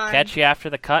this time. Catch you after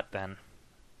the cut, then.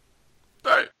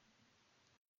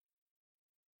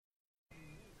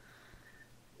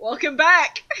 Welcome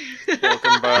back. Welcome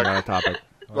I back. got a topic.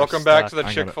 Welcome back to the I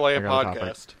got a- Chick-fil-A I got a topic.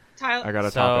 podcast. Tyler, I got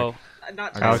a So, topic.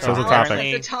 not Alex Tyler. has a Tyler topic.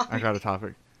 has a topic. I got a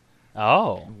topic.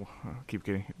 oh. Keep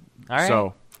getting. All right.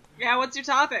 So, Yeah, what's your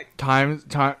topic? time,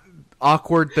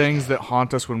 awkward things that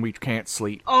haunt us when we can't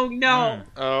sleep. Oh no.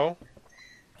 Oh.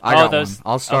 I got those. one.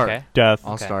 I'll start. Okay. Death.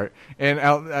 I'll Okay. start. And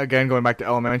again, going back to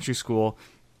elementary school,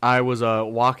 I was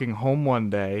walking home one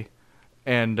day,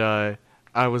 and I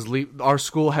was our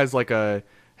school has like a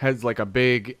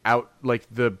big out, like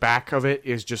the back of it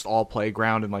is just all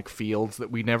playground and like fields that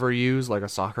we never use, like a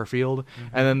soccer field,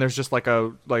 and then there's just like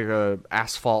a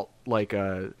asphalt like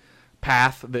a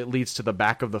path that leads to the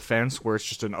back of the fence where it's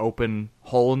just an open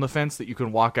hole in the fence that you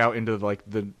can walk out into like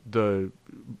the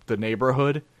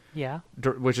neighborhood. Yeah.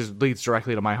 Which leads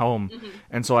directly to my home.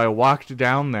 And so I walked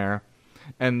down there,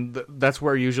 and that's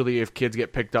where usually if kids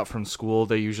get picked up from school,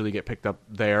 they usually get picked up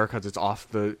there because it's off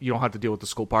you don't have to deal with the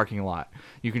school parking lot.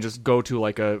 You can just go to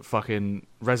like a fucking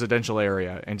residential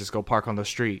area and just go park on the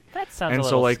street. That sounds And a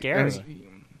so little like scary.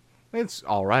 it's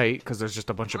all right because there's just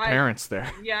a bunch of parents there.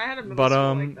 Yeah, I had a middle But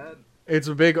school like that. it's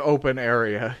a big open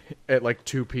area at like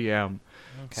 2 p.m.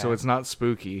 Okay. So it's not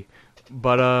spooky.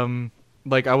 But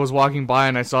like I was walking by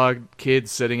and I saw a kid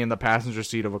sitting in the passenger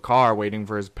seat of a car waiting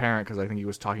for his parent because I think he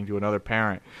was talking to another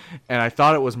parent, and I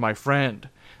thought it was my friend.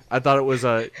 I thought it was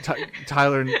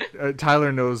Tyler.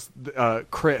 Tyler knows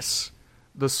Chris,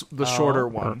 the shorter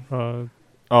one.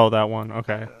 That one.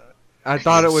 Okay. I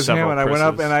thought it was him, Several and I went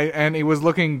up Chris's. and he was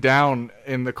looking down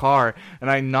in the car,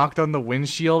 and I knocked on the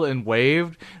windshield and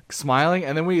waved, smiling,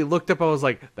 and then when he looked up, I was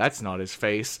like, "That's not his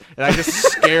face," and I just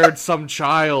scared some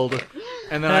child,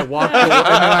 and then I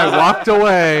walked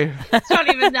away. It's not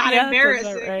even that Yeah,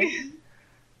 embarrassing. that's right.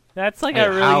 That's like Hey,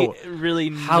 a really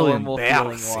how normal feeling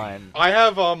embarrassing. one. I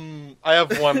have one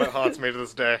that haunts me to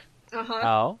this day.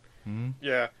 Uh-huh. Oh.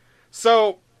 Yeah.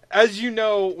 So, as you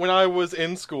know, when I was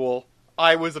in school,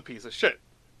 I was a piece of shit.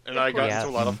 And I got Yes.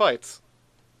 into a lot of fights.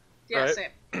 Yeah, Right?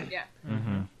 same. Yeah.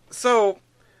 So,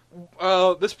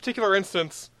 this particular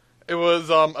instance, it was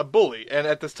a bully. And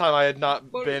at this time, I had not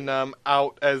been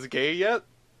out as gay yet.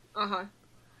 Uh-huh.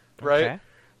 Right? Okay.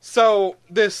 So,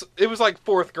 it was like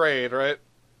 4th grade, right?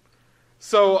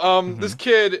 So, this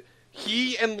kid,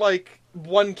 he and like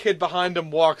one kid behind him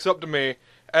walks up to me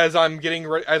as I'm getting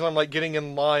getting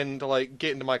in line to like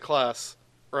get into my class,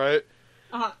 right?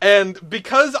 Uh-huh. And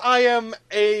because I am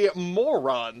a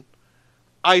moron,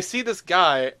 I see this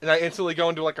guy and I instantly go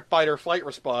into like a fight or flight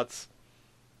response.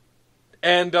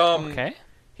 And Okay.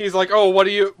 he's like, "Oh, what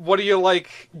are you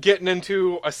like getting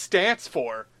into a stance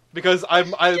for?" Because I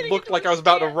looked like I was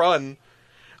about to run.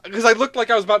 Because I looked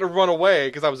like I was about to run away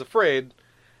because I was afraid.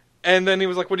 And then he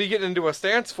was like, "What are you getting into a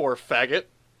stance for, faggot?"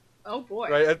 Oh boy.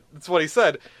 Right? That's what he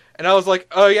said. And I was like,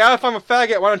 "Oh yeah, if I'm a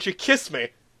faggot, why don't you kiss me?"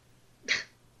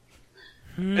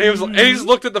 And he just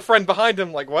looked at the friend behind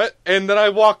him like, "What?" And then I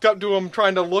walked up to him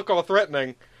trying to look all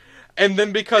threatening. And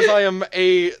then because I am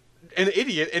an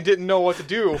idiot and didn't know what to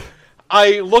do,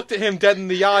 I looked at him dead in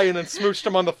the eye and then smooched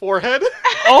him on the forehead.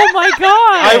 Oh my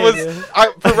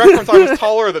god! For reference, I was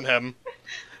taller than him.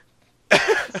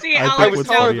 See, I Alex, think what's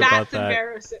now funny that's about that-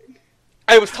 embarrassing.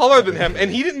 I was taller than him, and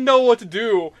he didn't know what to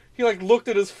do. He like looked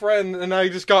at his friend, and I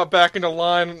just got back into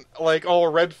line like all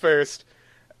red faced.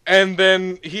 And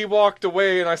then he walked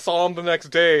away, and I saw him the next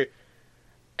day,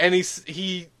 and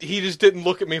he just didn't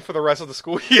look at me for the rest of the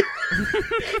school year.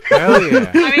 Hell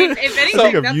yeah! I mean, if anything,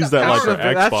 think I've that's used a that like power. for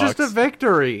Xbox. That's just a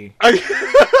victory.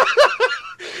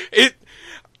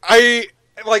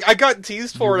 I got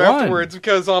teased for You it won. afterwards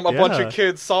because a bunch Yeah. of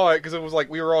kids saw it because it was like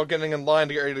we were all getting in line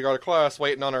to get ready to go to class,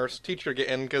 waiting on our teacher to get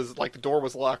in because like the door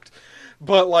was locked.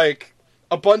 But like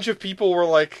a bunch of people were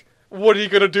like, "What are you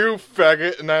gonna do,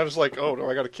 faggot?" And I was like, "Oh, no,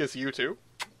 I gotta kiss you too."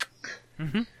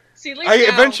 See, at least I now,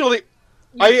 eventually,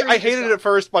 I hated it at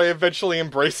first, but I eventually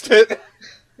embraced it.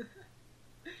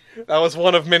 That was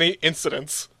one of many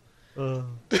incidents. I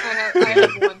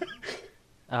have one.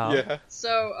 Oh. Yeah.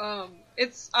 So,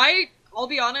 I'll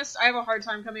be honest, I have a hard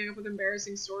time coming up with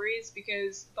embarrassing stories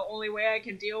because the only way I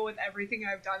can deal with everything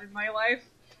I've done in my life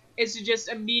is to just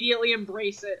immediately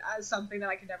embrace it as something that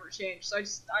I can never change. So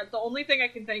the only thing I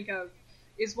can think of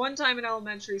is one time in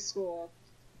elementary school,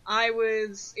 I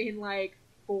was in, like,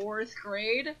 4th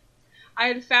grade. I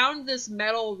had found this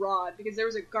metal rod because there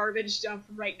was a garbage dump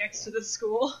right next to the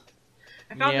school.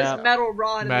 I found this metal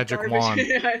rod in Magic the garbage. wand.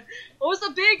 It was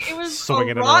a big, it was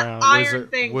Swinging a it wrought around. iron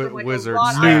thing from like wizard a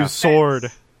wrought staff. iron New fence.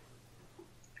 sword.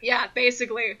 Yeah,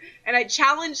 basically. And I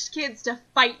challenged kids to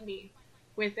fight me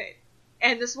with it.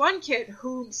 And this one kid,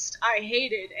 whom I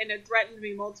hated and had threatened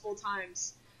me multiple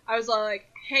times, I was like,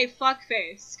 hey,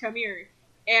 fuckface, come here.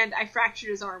 And I fractured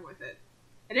his arm with it.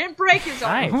 I didn't break his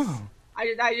arm.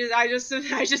 Nice.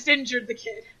 I just injured the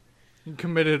kid. You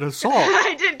committed assault.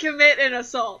 I did commit an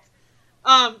assault.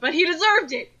 But he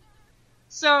deserved it.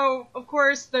 So, of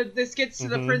course, this gets to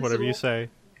the principal. Whatever you say.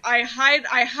 I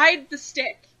hide the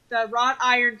stick, the wrought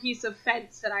iron piece of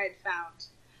fence that I had found.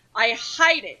 I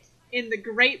hide it in the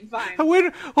grapevine.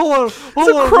 Hold on. It's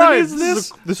a crime. When is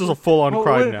this? This is a full-on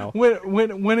crime now.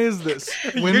 When is this?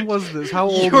 When was this? How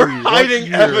old You're were you? hiding What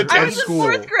year evidence. I of was in school?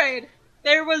 4th grade.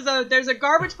 There's a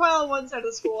garbage pile on one side of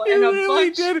the school You and a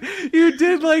really bunch. You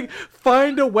did like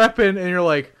find a weapon and you're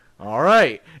like, all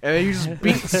right, and then you just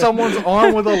beat someone's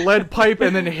arm with a lead pipe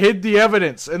and then hid the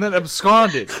evidence and then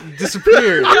absconded. You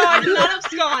disappeared. No, I did not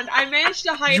abscond. I managed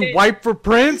to hide You it. wipe for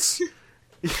prints.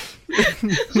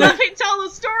 Let me tell the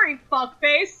story,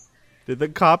 fuckface. Did the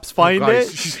cops find it?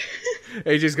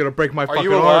 AJ's gonna break my Are fucking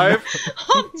you arm. alive?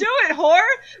 I'll do it, whore.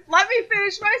 Let me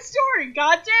finish my story.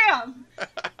 Goddamn.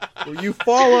 Well, you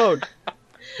followed.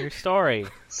 Your story.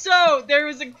 So there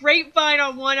was a grapevine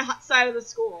on one side of the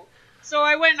school. So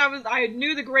I went and I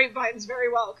knew the grapevines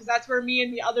very well because that's where me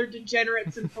and the other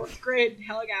degenerates in 4th grade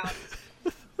hung out.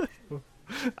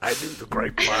 I knew the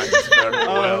grapevines very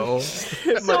well.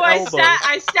 So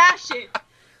I stash it,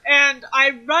 and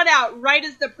I run out right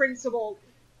as the principal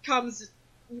comes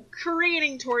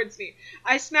careening towards me.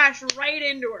 I smash right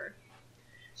into her.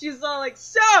 She's all like,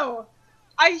 "So,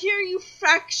 I hear you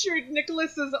fractured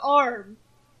Nicholas's arm."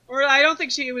 Or I don't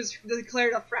think she was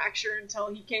declared a fracture until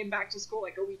he came back to school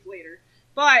like a week later.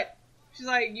 But she's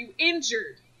like, "You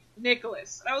injured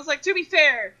Nicholas." And I was like, to be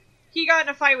fair, he got in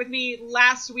a fight with me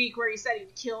last week where he said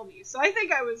he'd kill me. So I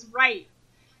think I was right.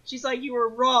 She's like, "You were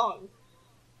wrong."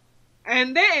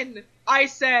 And then I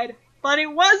said, "But it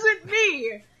wasn't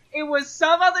me. It was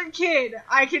some other kid.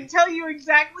 I can tell you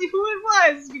exactly who it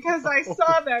was because I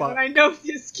saw them and I know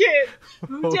this kid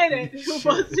who did it. It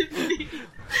wasn't me."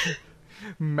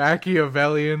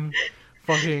 Machiavellian,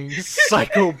 fucking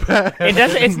psychopath.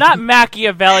 It's not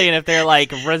Machiavellian if they're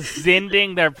like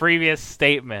rescinding their previous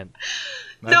statement.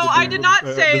 No, I did not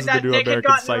say this is the that new Nick had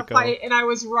American gotten in a Psycho. fight, and I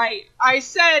was right. I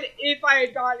said if I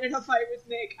had gotten in a fight with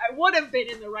Nick, I would have been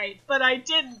in the right, but I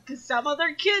didn't, because some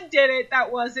other kid did it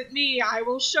that wasn't me. I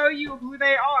will show you who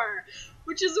they are,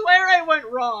 which is where I went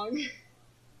wrong.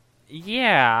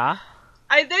 Yeah.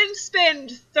 I then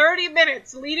spend 30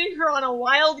 minutes leading her on a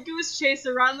wild goose chase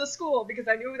around the school, because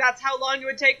I knew that's how long it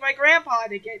would take my grandpa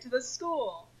to get to the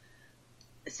school,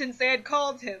 since they had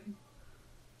called him.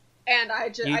 And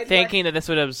You thinking that this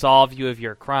would absolve you of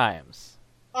your crimes?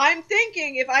 I'm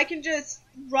thinking if I can just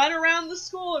run around the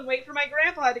school and wait for my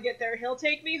grandpa to get there, he'll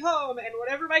take me home, and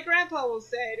whatever my grandpa will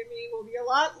say to me will be a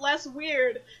lot less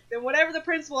weird than whatever the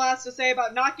principal has to say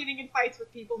about not getting in fights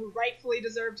with people who rightfully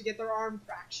deserve to get their arm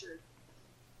fractured.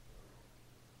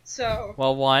 So...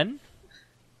 Well, one,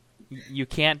 you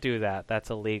can't do that. That's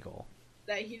illegal.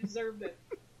 That he deserved it.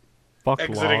 Fuck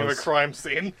Exiting laws. the crime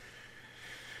scene.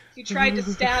 He tried to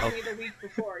stab me the week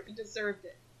before. He deserved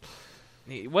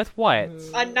it. With what?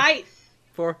 A knife.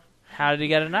 For How did he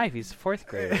get a knife? He's a 4th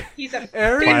grader. He's a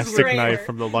Aries Plastic fifth grader. knife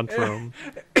from the lunchroom.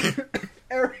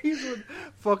 Aries would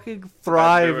fucking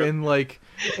thrive in a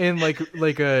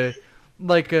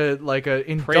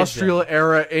industrial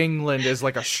era England as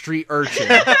like a street urchin.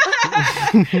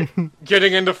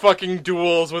 Getting into fucking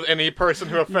duels with any person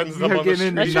who offends them Yeah, on the getting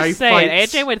into street. Let's knife just say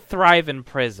fights. AJ would thrive in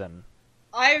prison.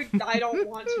 I don't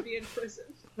want to be in prison.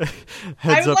 I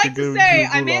Heads would up, like you to go say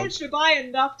to I gulag. managed to buy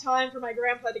enough time for my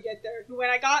grandpa to get there. When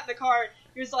I got in the car,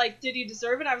 he was like, "Did he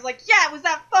deserve it?" I was like, "Yeah, it was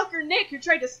that fucker Nick who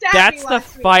tried to stab That's me the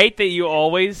last week." fight that you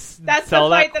always That's tell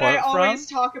the fight that that I quote always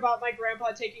from? talk about my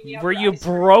grandpa taking me up. Where the you ice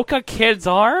cream. broke a kid's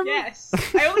arm? Yes,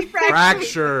 I only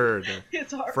Fractured.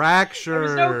 It's hard. Fractured. There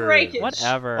was no breakage.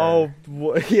 Whatever. Oh,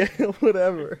 yeah,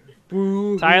 whatever.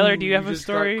 Woo-hoo, Tyler, do you have a just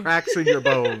got story? cracks in your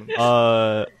bones.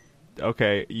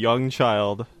 Okay, young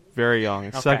child, very young,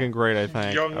 Okay. second grade, I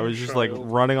think. Young I was just like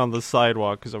child. running on the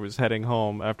sidewalk because I was heading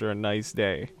home after a nice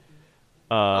day.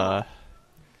 God,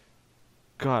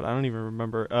 I don't even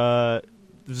remember.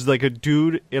 There's like a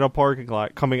dude in a parking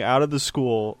lot coming out of the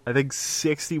school, I think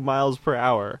 60 miles per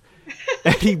hour,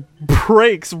 and he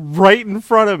brakes right in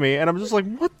front of me, and I'm just like,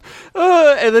 what?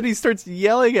 And then he starts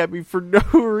yelling at me for no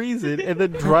reason, and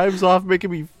then drives off,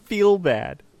 making me feel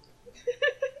bad.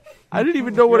 I didn't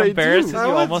even know what I Embarrassed did. because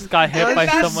you almost got hit by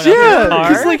That's- someone Yeah, else's car.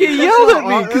 because like he yelled at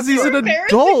me because he's an Embarrassing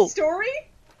adult. story?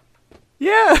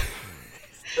 Yeah.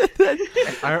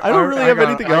 I don't really have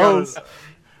anything else.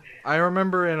 I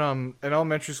remember in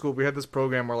elementary school we had this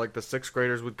program where like the 6th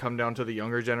graders would come down to the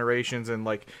younger generations and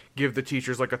like give the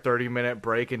teachers like a 30-minute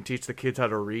break and teach the kids how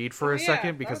to read for Oh, a yeah, second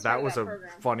that because was that part of was that a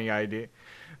program. funny idea.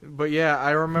 But yeah,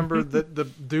 I remember the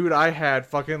dude I had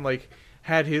fucking like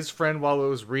had his friend while I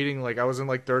was reading, like I was in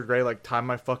like 3rd grade, like tie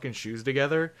my fucking shoes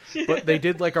together, but they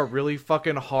did like a really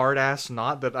fucking hard ass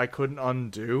knot that I couldn't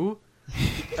undo.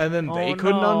 And then they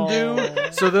couldn't no.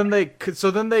 undo. So then they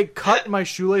cut my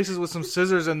shoelaces with some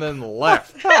scissors and then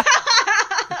left.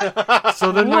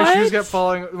 So then my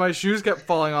shoes kept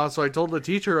falling off. So I told the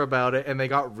teacher about it, and they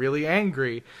got really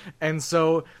angry. And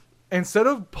so instead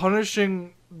of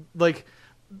punishing like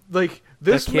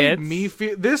this The made kids? me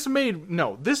feel this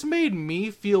made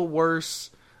me feel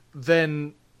worse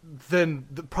than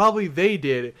probably they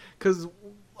did,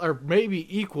 or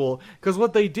maybe equal, because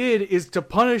what they did is to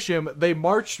punish him, they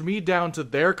marched me down to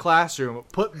their classroom,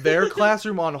 put their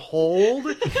classroom on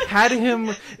hold, had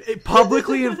him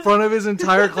publicly in front of his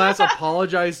entire class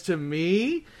apologize to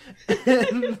me,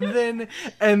 and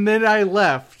then I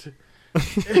left.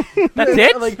 That's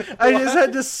it? Like I just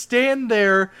had to stand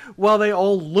there while they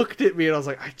all looked at me, and I was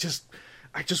like, I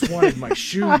just wanted my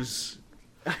shoes.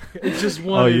 I just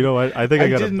wanted. Oh, you know what? I think I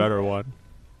got a didn't- better one.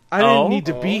 I didn't Oh? need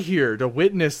to be here to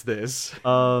witness this.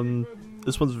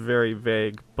 This one's very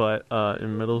vague, but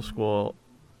in middle school,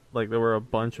 like there were a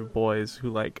bunch of boys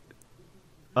who like,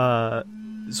 so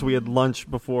we had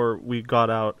lunch before we got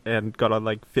out and got on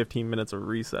like 15 minutes of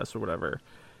recess or whatever,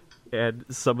 and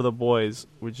some of the boys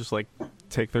would just like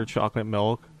take their chocolate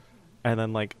milk and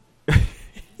then like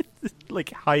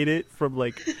like hide it from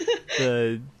like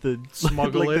the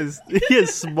Smuggle like it?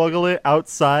 smuggle it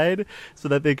outside so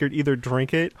that they could either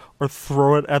drink it or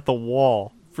throw it at the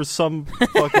wall for some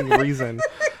fucking reason.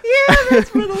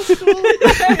 That's middle school.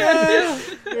 Yeah,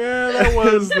 that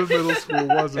was the middle school,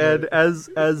 wasn't And it? as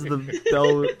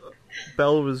the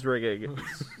bell was ringing,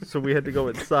 so we had to go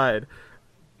inside.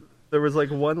 There was like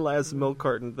one last milk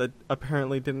carton that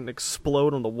apparently didn't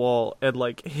explode on the wall and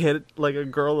like hit like a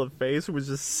girl in the face who was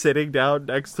just sitting down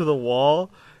next to the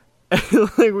wall, and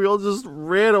like we all just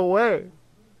ran away.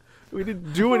 We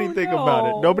didn't do anything about it.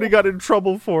 no. Nobody got in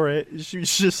trouble for it. She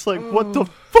was just like, "What the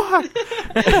fuck?"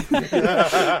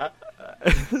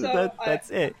 That's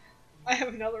it. I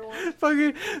have another one.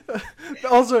 Fucking.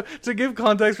 Also, to give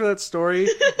context for that story,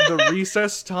 the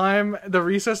recess time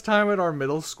at our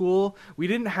middle school, we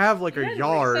didn't have like You a had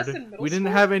yard. recess in middle We didn't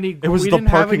school? have any. It was we the didn't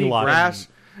have parking any lot. grass.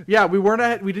 Yeah, we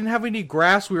didn't have any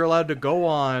grass we were allowed to go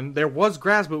on. There was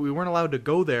grass, but we weren't allowed to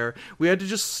go there. We had to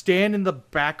just stand in the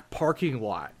back parking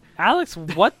lot. Alex,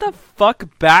 what the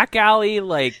fuck back alley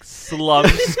like slum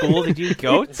school did you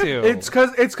go to? It's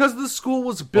cause the school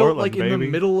was built Portland, like in the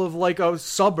baby. middle of like a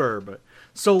suburb.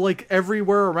 So like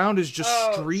everywhere around is just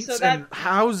Oh, streets so that- and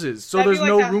houses. So that'd be there's like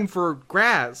no that- room for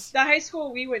grass. The high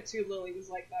school we went to, Lily, was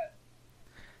like that.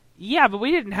 Yeah, but we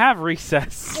didn't have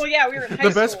recess. Well, yeah, we were in high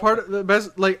The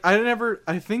best school.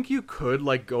 I think you could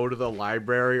like go to the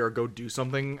library or go do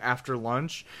something after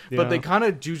lunch, but Yeah. they kind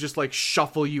of do just like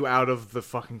shuffle you out of the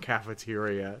fucking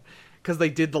cafeteria because they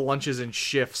did the lunches in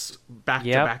shifts back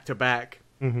Yep. to back to back.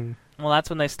 Mm-hmm. Well,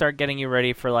 that's when they start getting you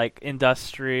ready for like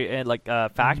industry and like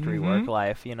factory work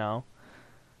life. You know,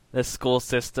 the school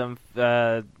system,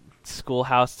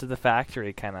 schoolhouse to the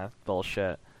factory kind of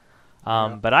bullshit.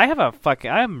 But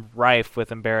I'm rife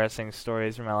with embarrassing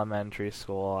stories from elementary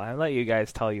school. I let you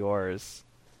guys tell yours.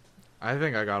 I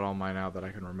think I got all mine out that I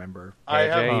can remember. I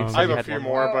AJ, you said have you a had few one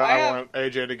more, more. but Oh, I I have- want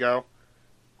AJ to go.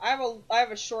 I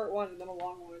have a short one and then a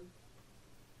long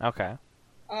one. Okay.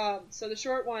 So the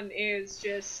short one is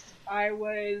just I'm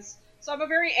a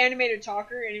very animated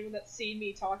talker. Anyone that's seen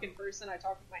me talk in person, I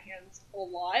talk with my hands a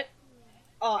lot.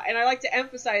 And I like to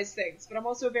emphasize things, but I'm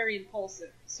also very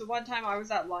impulsive. So one time I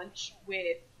was at lunch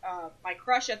with my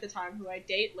crush at the time, who I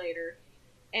date later,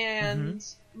 and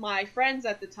my friends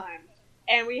at the time.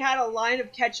 And we had a line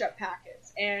of ketchup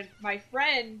packets. And my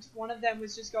friend, one of them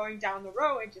was just going down the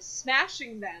row and just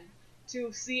smashing them.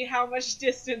 to see how much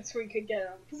distance we could get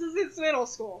them. Because it's middle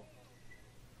school.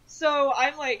 So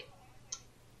I'm like,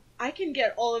 I can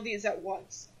get all of these at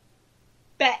once.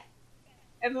 Bet.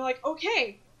 And they're like,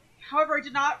 okay. However, I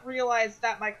did not realize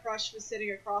that my crush was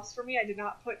sitting across from me. I did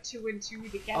not put 2 and 2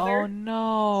 together. Oh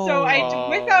no! So I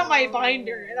whip out my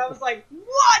binder, and I was like,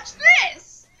 watch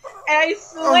this! And I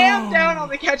slammed down all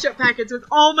the ketchup packets with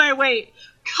all my weight,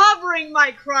 covering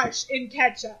my crush in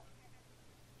ketchup.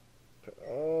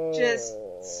 Just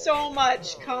so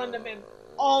much condiment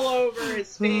all over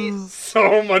his face.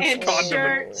 So much and condiment.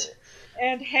 shirt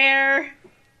and hair.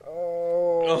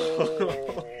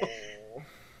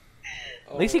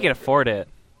 At least he can afford it.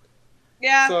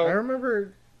 Yeah. So, I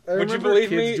remember would you believe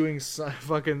kids me? doing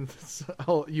fucking.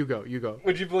 Oh, you go.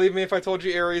 Would you believe me if I told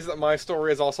you, Aries, that my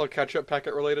story is also ketchup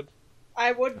packet related?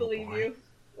 I would believe you.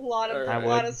 A lot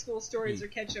would. of school stories are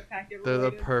ketchup packet They're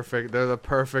related. the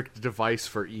perfect device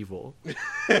for evil.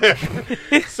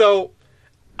 So,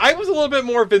 I was a little bit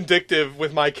more vindictive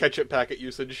with my ketchup packet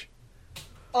usage.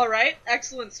 Alright,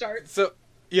 excellent start. So,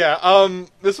 yeah,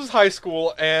 this was high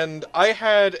school, and I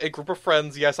had a group of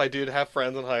friends. Yes, I did have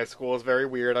friends in high school. It's very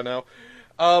weird, I know.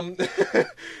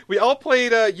 We all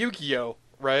played Yu-Gi-Oh,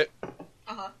 right?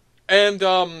 Uh-huh.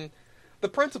 And, the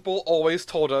principal always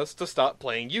told us to stop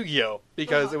playing Yu-Gi-Oh!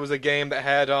 Because it was a game that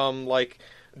had, like,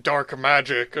 dark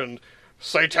magic and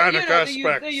satanic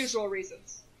aspects. The usual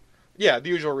reasons. Yeah, the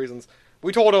usual reasons.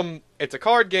 We told him, it's a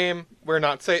card game, we're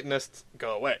not Satanists,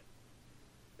 go away.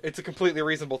 It's a completely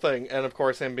reasonable thing, and of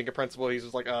course, him being a principal, he's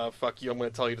just like, fuck you, I'm gonna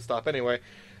tell you to stop anyway.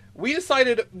 We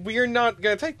decided we're not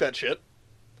gonna take that shit.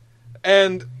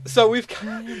 And so we've...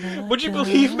 Would you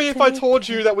believe me if I told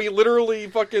you that we literally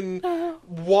fucking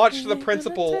watched the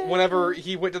principal whenever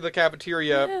he went to the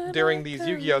cafeteria during these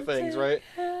Yu-Gi-Oh things, right?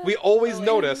 We always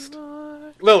noticed...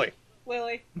 Lily.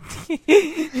 No,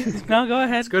 go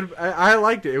ahead. It's good. I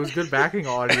liked it. It was good backing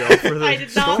audio for the I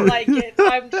did not story. like it.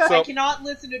 I cannot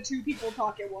listen to 2 people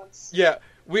talk at once. Yeah,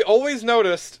 we always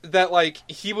noticed that, like,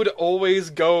 he would always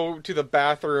go to the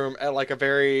bathroom at, like, a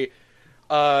very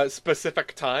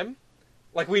specific time.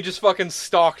 Like, we just fucking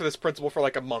stalked this principal for,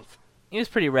 like, a month. He was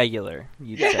pretty regular,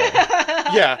 you'd say.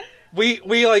 Yeah, we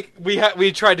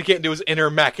tried to get into his inner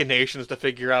machinations to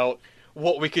figure out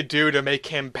what we could do to make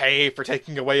him pay for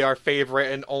taking away our favorite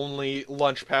and only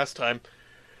lunch pastime.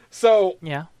 So,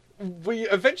 Yeah. we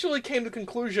eventually came to the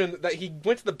conclusion that he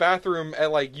went to the bathroom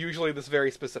at, like, usually this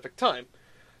very specific time.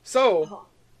 So,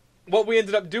 what we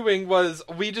ended up doing was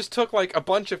we just took, like, a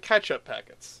bunch of ketchup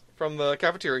packets from the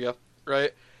cafeteria,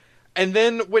 right? And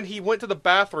then when he went to the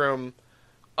bathroom,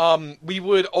 we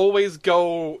would always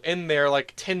go in there,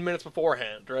 like, 10 minutes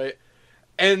beforehand, right?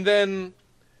 And then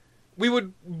we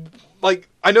would, like,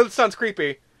 I know this sounds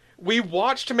creepy, we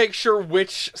watched to make sure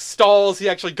which stalls he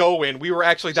actually go in. We were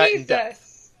actually that in depth.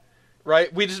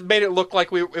 Right? We just made it look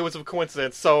like it was a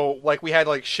coincidence. So, like, we had,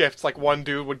 like, shifts. Like, one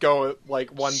dude would go, like,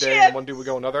 one day, and one dude would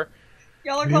go another.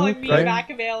 Y'all are calling me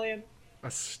Machiavellian. A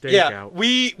stakeout. Yeah,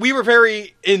 we were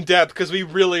very in-depth because we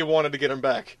really wanted to get him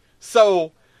back.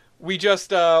 So, we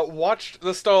just watched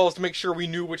the stalls to make sure we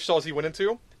knew which stalls he went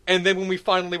into. And then when we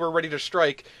finally were ready to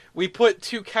strike, we put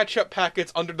 2 ketchup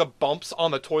packets under the bumps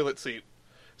on the toilet seat.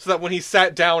 So that when he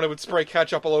sat down, it would spray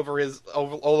ketchup all over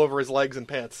his legs and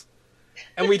pants.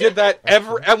 And we did that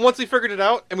and once we figured it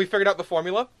out, and we figured out the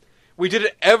formula, we did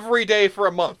it every day for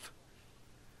a month.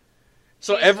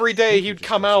 So every day he'd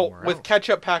come out with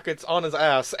ketchup packets on his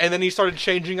ass, and then he started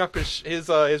changing up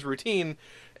his routine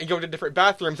and going to different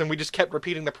bathrooms, and we just kept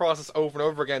repeating the process over and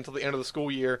over again until the end of the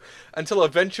school year, until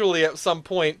eventually at some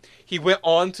point he went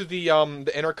on to the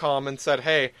intercom and said,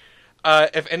 "Hey,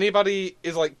 if anybody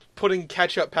is, like, putting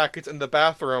ketchup packets in the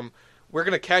bathroom, we're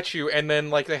gonna catch you." And then,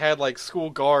 like, they had, like, school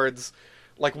guards,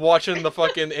 like, watching the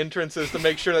fucking entrances to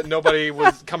make sure that nobody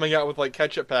was coming out with, like,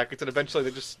 ketchup packets, and eventually they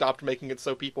just stopped making it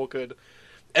so people could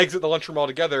exit the lunchroom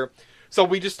altogether. So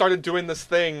we just started doing this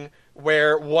thing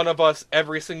where one of us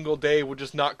every single day would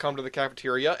just not come to the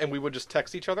cafeteria, and we would just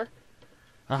text each other.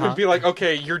 We'd be like,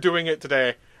 "Okay, you're doing it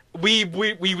today." We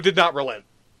did not relent.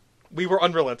 We were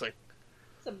unrelenting.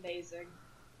 It's amazing.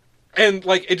 And,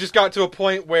 like, it just got to a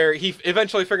point where he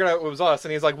eventually figured out it was us,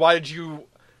 and he's like, "Why did you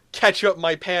catch up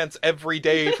my pants every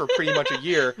day for pretty much a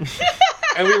year?"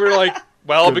 And we were like,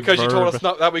 "Well, Good because you told verb. us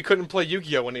not, that we couldn't play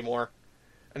Yu-Gi-Oh! Anymore."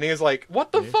 And he was like,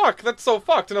 "What the fuck? That's so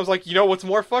fucked." And I was like, "You know what's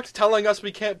more fucked? Telling us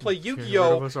we can't play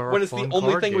Yu-Gi-Oh! When it's the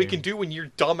only thing we can do in your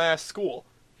dumbass school.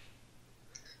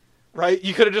 Right?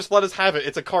 You could have just let us have it.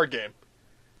 It's a card game."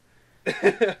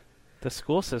 The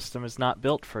school system is not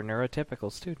built for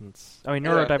neurotypical students. I mean,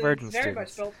 Yeah. neurodivergent It's very much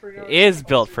students. built for It is neurotypical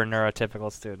built for students.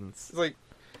 neurotypical students. It's like,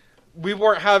 we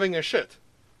weren't having a shit.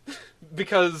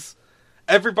 because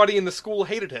everybody in the school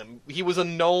hated him. He was a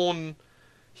known.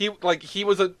 He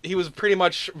was pretty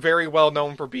much very well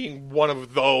known for being one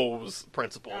of those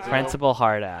principals. Principal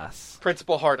Hardass.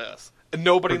 Principal Hardass. And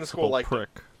nobody in the school liked him.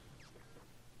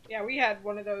 Yeah, we had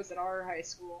one of those at our high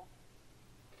school.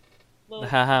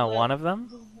 One of them?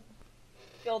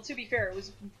 Well, to be fair, it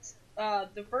was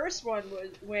the first one was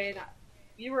when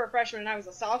you were a freshman and I was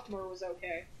a sophomore. Was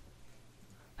okay.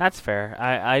 That's fair.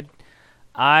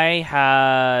 I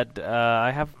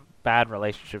have bad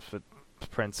relationships with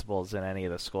principals in any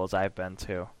of the schools I've been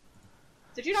to.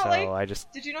 Did you not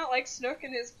like Snook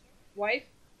and his wife?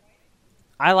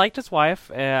 I liked his wife.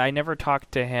 I never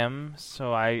talked to him,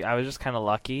 so I was just kind of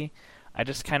lucky. I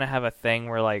just kind of have a thing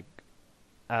where, like,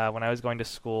 when I was going to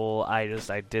school, I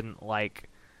didn't like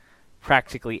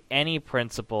practically any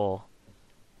principal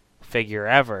figure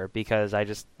ever because I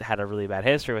just had a really bad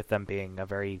history with them being a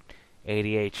very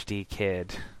ADHD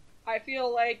kid. I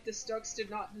feel like the Stokes did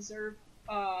not deserve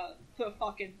the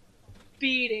fucking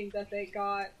beating that they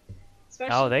got.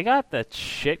 Especially... Oh, they got the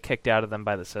shit kicked out of them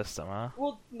by the system, huh?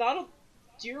 Well,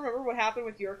 do you remember what happened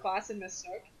with your class and Miss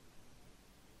Snook?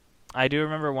 I do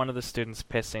remember one of the students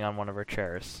pissing on one of her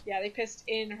chairs. Yeah, they pissed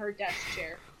in her desk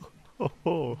chair.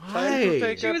 Oh,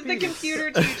 hey. She was the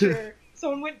computer teacher.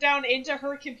 Someone went down into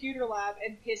her computer lab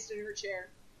and pissed in her chair.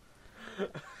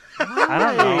 I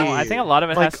don't know. I think a lot of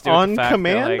it has to do with the fact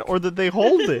command, that, or did they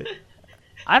hold it?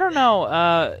 I don't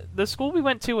know. The school we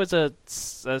went to was a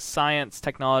science,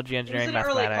 technology, engineering,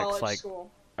 mathematics,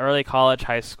 early college,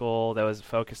 high school that was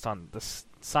focused on the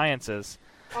sciences.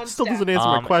 Still doesn't answer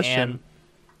my question.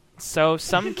 So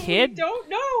some kid don't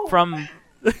know. From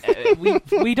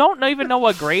we don't even know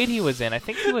what grade he was in. I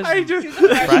think he was. We know that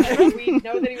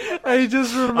he was a freshman. I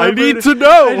just remember. I need to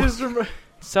know.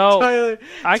 So Tyler,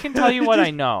 I can tell you what I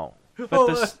know,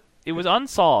 but it was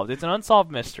unsolved. It's an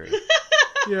unsolved mystery.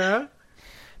 Yeah.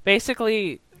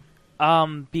 Basically,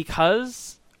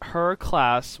 because her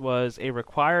class was a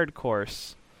required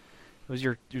course, it was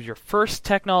your first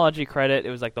technology credit. It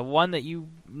was like the one that you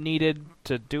needed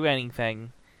to do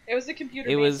anything. It was the computer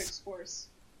basics course.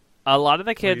 A lot of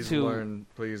the kids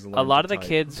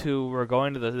kids who were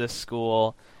going to this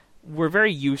school were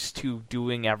very used to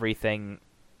doing everything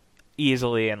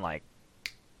easily and like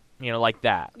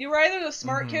that. You were either the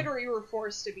smart kid or you were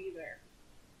forced to be there.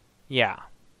 Yeah.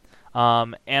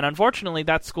 And unfortunately,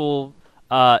 that school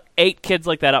ate kids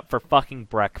like that up for fucking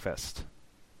breakfast.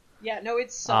 Yeah, no,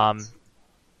 it sucked.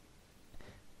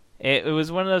 It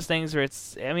was one of those things where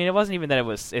it wasn't even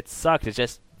that it sucked. It's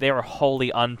just they were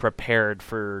wholly unprepared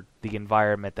for the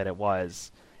environment that it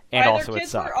was. And also it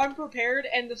sucked. Kids were unprepared,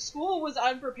 and the school was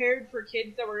unprepared for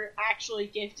kids that were actually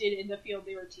gifted in the field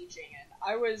they were teaching in.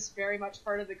 I was very much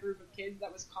part of the group of kids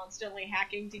that was constantly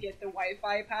hacking to get the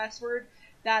Wi-Fi password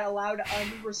that allowed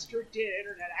unrestricted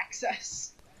internet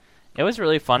access. It was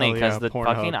really funny because the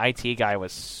fucking IT guy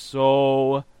was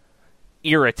so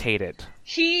irritated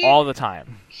all the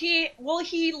time. He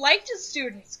liked his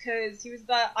students because he was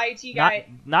the IT guy.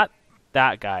 Not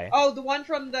that guy. Oh, the one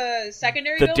from the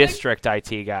secondary building? The district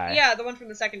IT guy. Yeah, the one from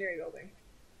the secondary building.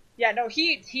 Yeah, no,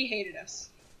 he hated us.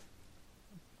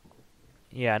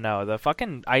 Yeah, no, the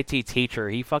fucking IT teacher,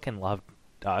 he fucking loved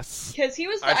us. Because he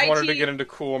was the I just IT... wanted to get into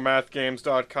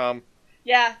coolmathgames.com.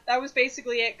 Yeah, that was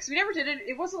basically it. Because we never did it.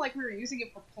 It wasn't like we were using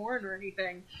it for porn or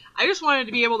anything. I just wanted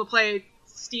to be able to play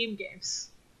Steam games.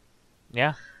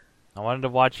 Yeah. I wanted to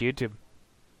watch YouTube.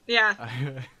 Yeah.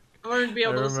 I wanted to be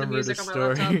able to listen to music on my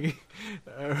laptop.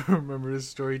 I remember this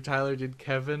story. Tyler, did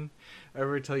Kevin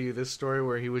ever tell you this story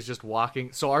where he was just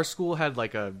walking? So our school had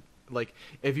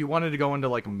if you wanted to go into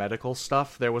like medical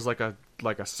stuff, there was like a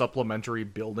supplementary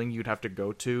building you'd have to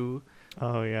go to.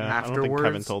 Oh yeah, afterwards. I don't think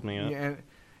Kevin told me it. Yeah,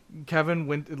 Kevin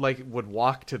would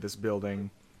walk to this building,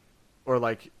 or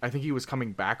I think he was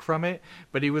coming back from it,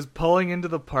 but he was pulling into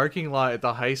the parking lot at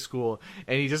the high school,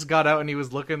 and he just got out and he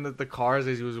was looking at the cars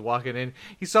as he was walking in.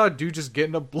 He saw a dude just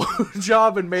getting a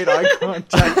blowjob and made eye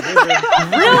contact with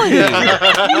him. Really?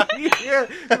 Yeah,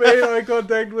 made eye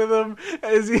contact with him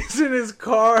as he's in his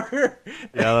car.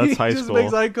 Yeah, that's high school. He just school.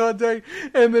 makes eye contact,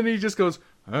 and then he just goes,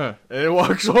 and he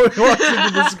walks into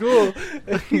the school.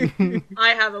 I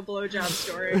have a blowjob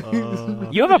story.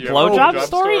 You have a blowjob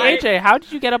story? AJ, how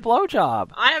did you get a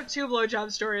blowjob? I have 2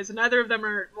 blowjob stories, and neither of them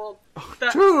are,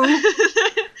 2? Who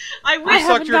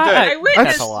sucked your dick? I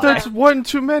witnessed That's one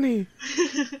too many.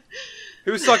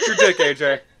 Who sucked your dick,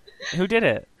 AJ? Who did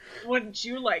it? Wouldn't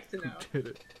you like to know? Did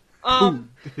it?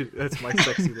 That's my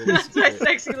sexy little secret. That's my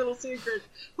sexy little secret.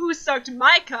 Who sucked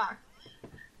my cock?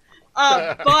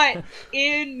 But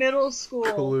in middle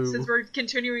school, since we're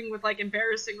continuing with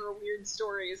embarrassing or weird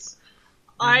stories,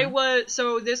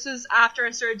 So this was after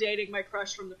I started dating my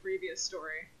crush from the previous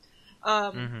story.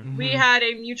 We had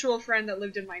a mutual friend that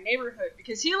lived in my neighborhood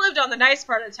because he lived on the nice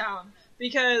part of town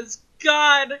because,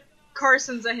 God,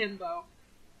 Carson's a himbo.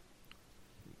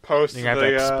 Post You're gonna have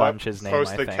to expunge his name,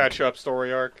 post I the think. catch-up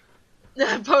story arc.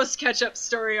 Post catch-up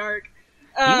story arc.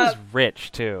 He was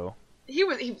rich, too. He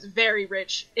was very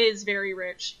rich. Is very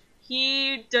rich.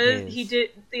 He did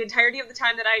the entirety of the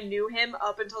time that I knew him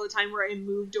up until the time where I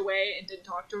moved away and didn't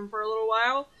talk to him for a little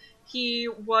while. He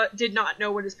did not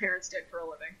know what his parents did for a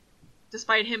living,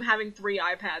 despite him having 3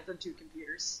 iPads and 2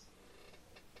 computers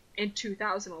in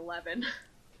 2011.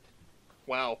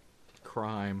 Wow.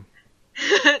 Crime.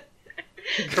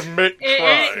 Commit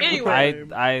crime. Anyway,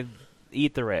 I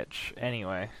eat the rich.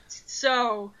 Anyway.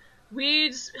 So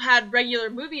we had regular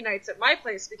movie nights at my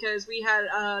place because we had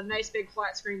a nice big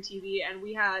flat screen TV and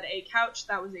we had a couch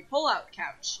that was a pull-out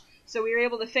couch. So we were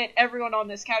able to fit everyone on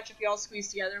this couch if we all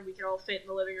squeezed together, and we could all fit in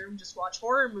the living room, just watch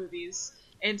horror movies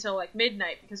until like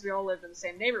midnight because we all lived in the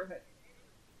same neighborhood.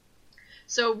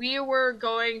 So we were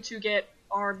going to get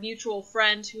our mutual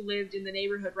friend who lived in the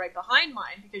neighborhood right behind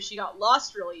mine because she got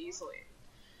lost really easily.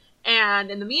 And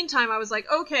in the meantime, I was like,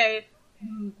 okay,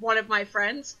 one of my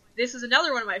friends, this is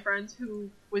another one of my friends who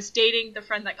was dating the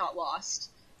friend that got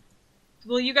lost.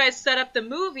 Will you guys set up the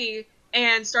movie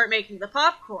and start making the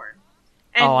popcorn?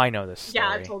 And, I know this story. Yeah,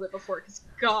 I've told it before, because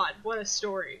God, what a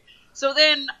story. So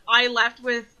then I left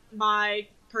with my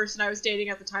person I was dating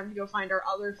at the time to go find our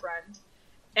other friend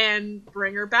and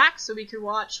bring her back so we could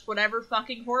watch whatever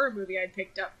fucking horror movie I'd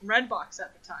picked up from Redbox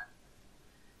at the time.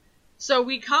 So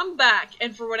we come back,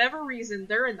 and for whatever reason,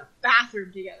 they're in the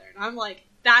bathroom together, and I'm like,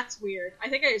 that's weird. I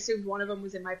think I assumed one of them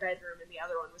was in my bedroom and the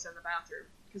other one was in the bathroom,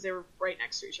 because they were right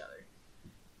next to each other.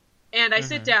 And I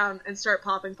sit down and start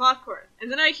popping popcorn.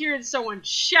 And then I hear someone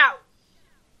shout.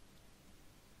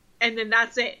 And then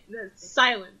that's it. It's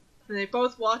silent. And they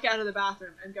both walk out of the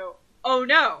bathroom and go, oh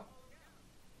no.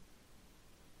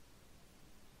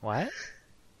 What?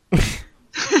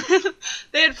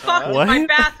 They had fucked in my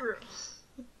bathroom.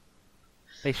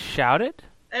 They shouted?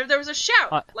 There was a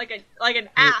shout. Like an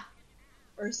ah.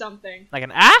 Or something. Like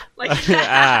an ah? Like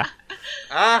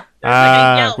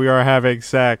ah. We are having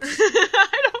sex.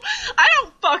 I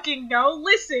don't fucking know.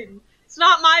 Listen, it's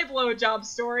not my blowjob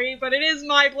story, but it is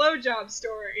my blowjob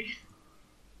story.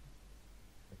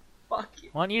 Fuck you.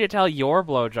 I want you to tell your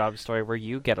blowjob story where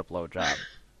you get a blowjob.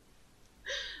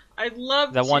 I'd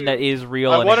love the to. one that is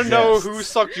real. I want to know who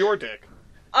sucked your dick.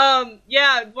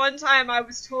 Yeah, one time there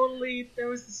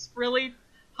was this really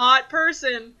hot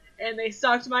person, and they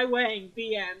sucked my wang.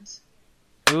 The end.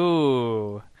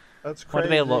 Ooh. That's crazy. What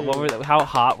do they look? How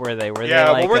hot were they? Were they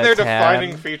what were their 10?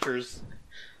 defining features?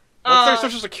 What's their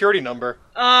social security number?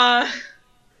 I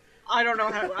don't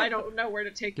know I don't know where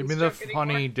to take. Give this me the joke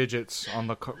funny anymore. digits on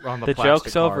the The plastic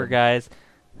joke's card. over, guys.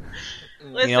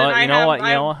 Listen, You know what? I You know have what? You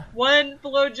know one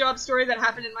blowjob story that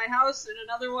happened in my house, and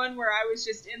another one where I was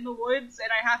just in the woods and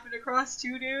I happened across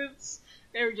 2 dudes.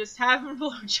 They were just having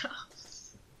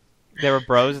blowjobs. They were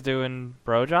bros doing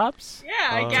bro jobs? Yeah,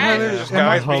 I guess.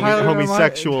 Guys being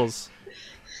homosexuals.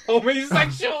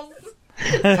 Homosexuals.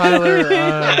 Tyler,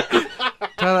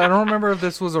 I don't remember if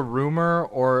this was a rumor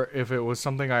or if it was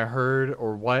something I heard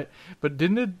or what, but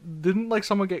didn't like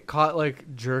someone get caught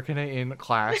like jerking it in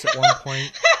class at one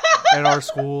point at our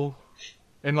school,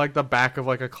 in like the back of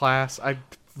like a class? I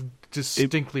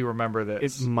distinctly remember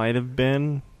this. It might have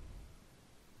been.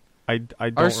 I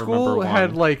don't Our school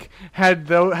remember one.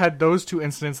 had those 2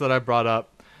 incidents that I brought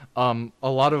up. A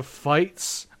lot of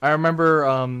fights. I remember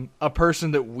a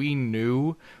person that we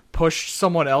knew pushed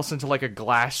someone else into like a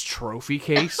glass trophy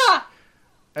case.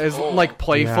 As like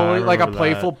playfully, Yeah, I like a remember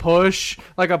playful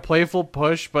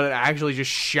push, but it actually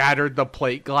just shattered the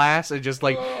plate glass. And just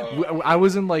like I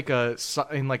was in like the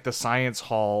science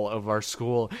hall of our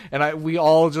school, and we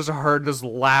all just heard this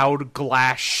loud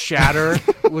glass shatter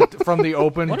from the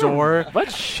open door. What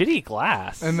shitty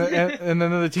glass. And then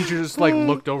the teacher just like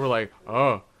looked over like,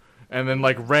 oh, and then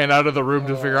like ran out of the room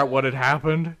to figure out what had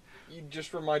happened. You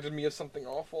just reminded me of something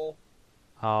awful.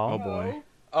 Oh boy.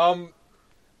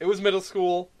 It was middle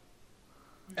school,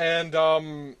 and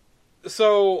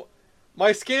so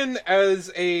my skin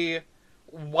as a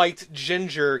white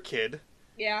ginger kid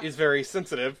is very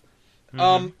sensitive.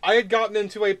 I had gotten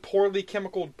into a poorly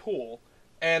chemicaled pool,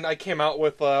 and I came out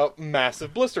with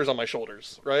massive blisters on my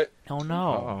shoulders, right? Oh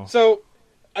no. Uh-oh. So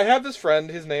I had this friend,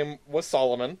 his name was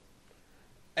Solomon,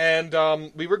 and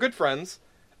we were good friends,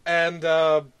 and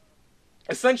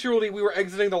essentially we were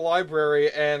exiting the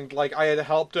library, and like I had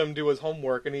helped him do his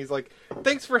homework, and he's like,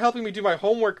 "Thanks for helping me do my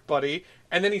homework, buddy."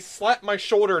 And then he slapped my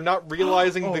shoulder, not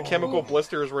realizing the chemical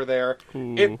blisters were there.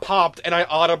 Ooh. It popped, and I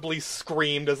audibly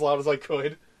screamed as loud as I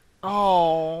could.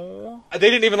 Oh. They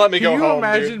didn't even let me go Can you home,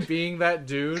 imagine dude. being that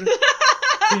dude?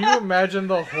 Can you imagine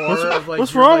the horror of like?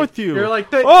 What's you're wrong like- with you? You're like,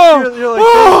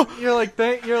 Oh! you're like,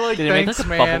 Did it make thanks, like a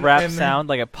man. bubble wrap and- sound?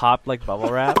 Like it popped like bubble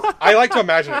wrap? I like to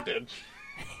imagine it did.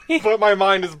 But my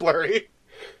mind is blurry.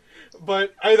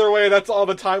 But either way, that's all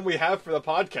the time we have for the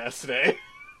podcast today.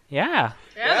 Yeah.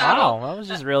 Yeah, Wow, that was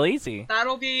just real easy.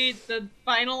 that'll be the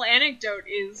final anecdote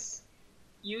is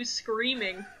you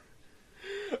screaming.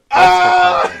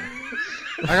 I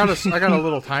got a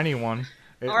little tiny one.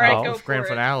 All right, go Grand for it.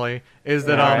 finale is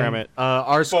that Yeah, damn it.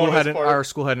 our school Bonus had part. our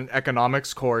school had an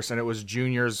economics course and it was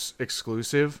juniors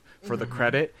exclusive for the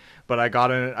credit. But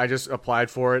I just applied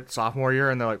for it sophomore year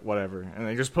and they're like whatever, and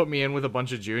they just put me in with a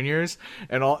bunch of juniors,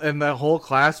 and the whole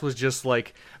class was just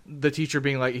like the teacher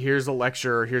being like, here's a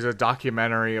lecture, here's a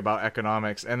documentary about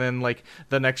economics, and then like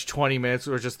the next 20 minutes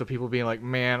were just the people being like,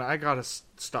 man, I gotta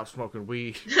stop smoking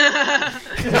weed because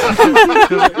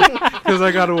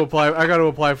I got to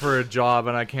apply for a job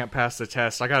and I can't pass the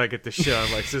test. I gotta get this shit out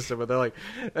of my system. But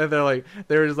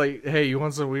they're just like, hey, you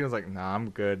want some weed? I was like, nah, I'm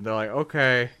good. They're like,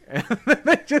 okay, and then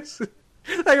they just.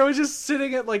 Like, I was just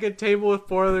sitting at like a table with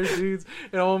 4 other dudes,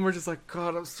 and all of them were just like,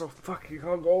 God, I'm so fucking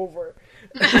hungover.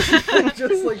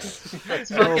 Just like,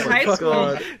 Fucking high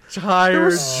school. tired. There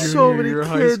were so many junior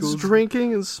high kids school.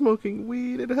 drinking and smoking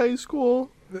weed in high school.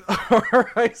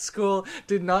 Our high school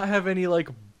did not have any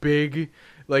big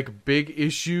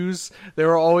issues. There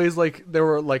were always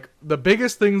the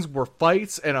biggest things were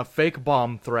fights and a fake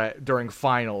bomb threat during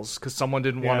finals because someone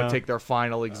didn't want Yeah. to take their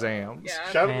final exams. Yeah.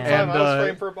 Shout out to Man. Tom, I was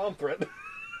framed for a bomb threat.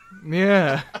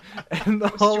 Yeah, and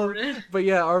Jordan. but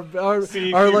yeah, our See,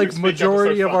 you like speak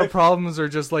majority episode of our 5. problems are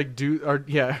just like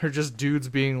are just dudes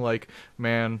being like,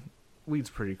 man, weed's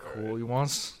pretty cool. You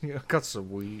want? Yeah, got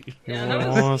some weed. Yeah, Yeah,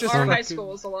 that was, just our like- high school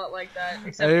was a lot like that.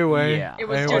 Except Anyway, Yeah. It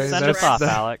was anyway, just Send direct. us off,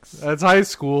 Alex. that's high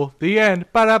school. The end.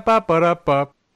 Ba-da-ba-ba-da-ba.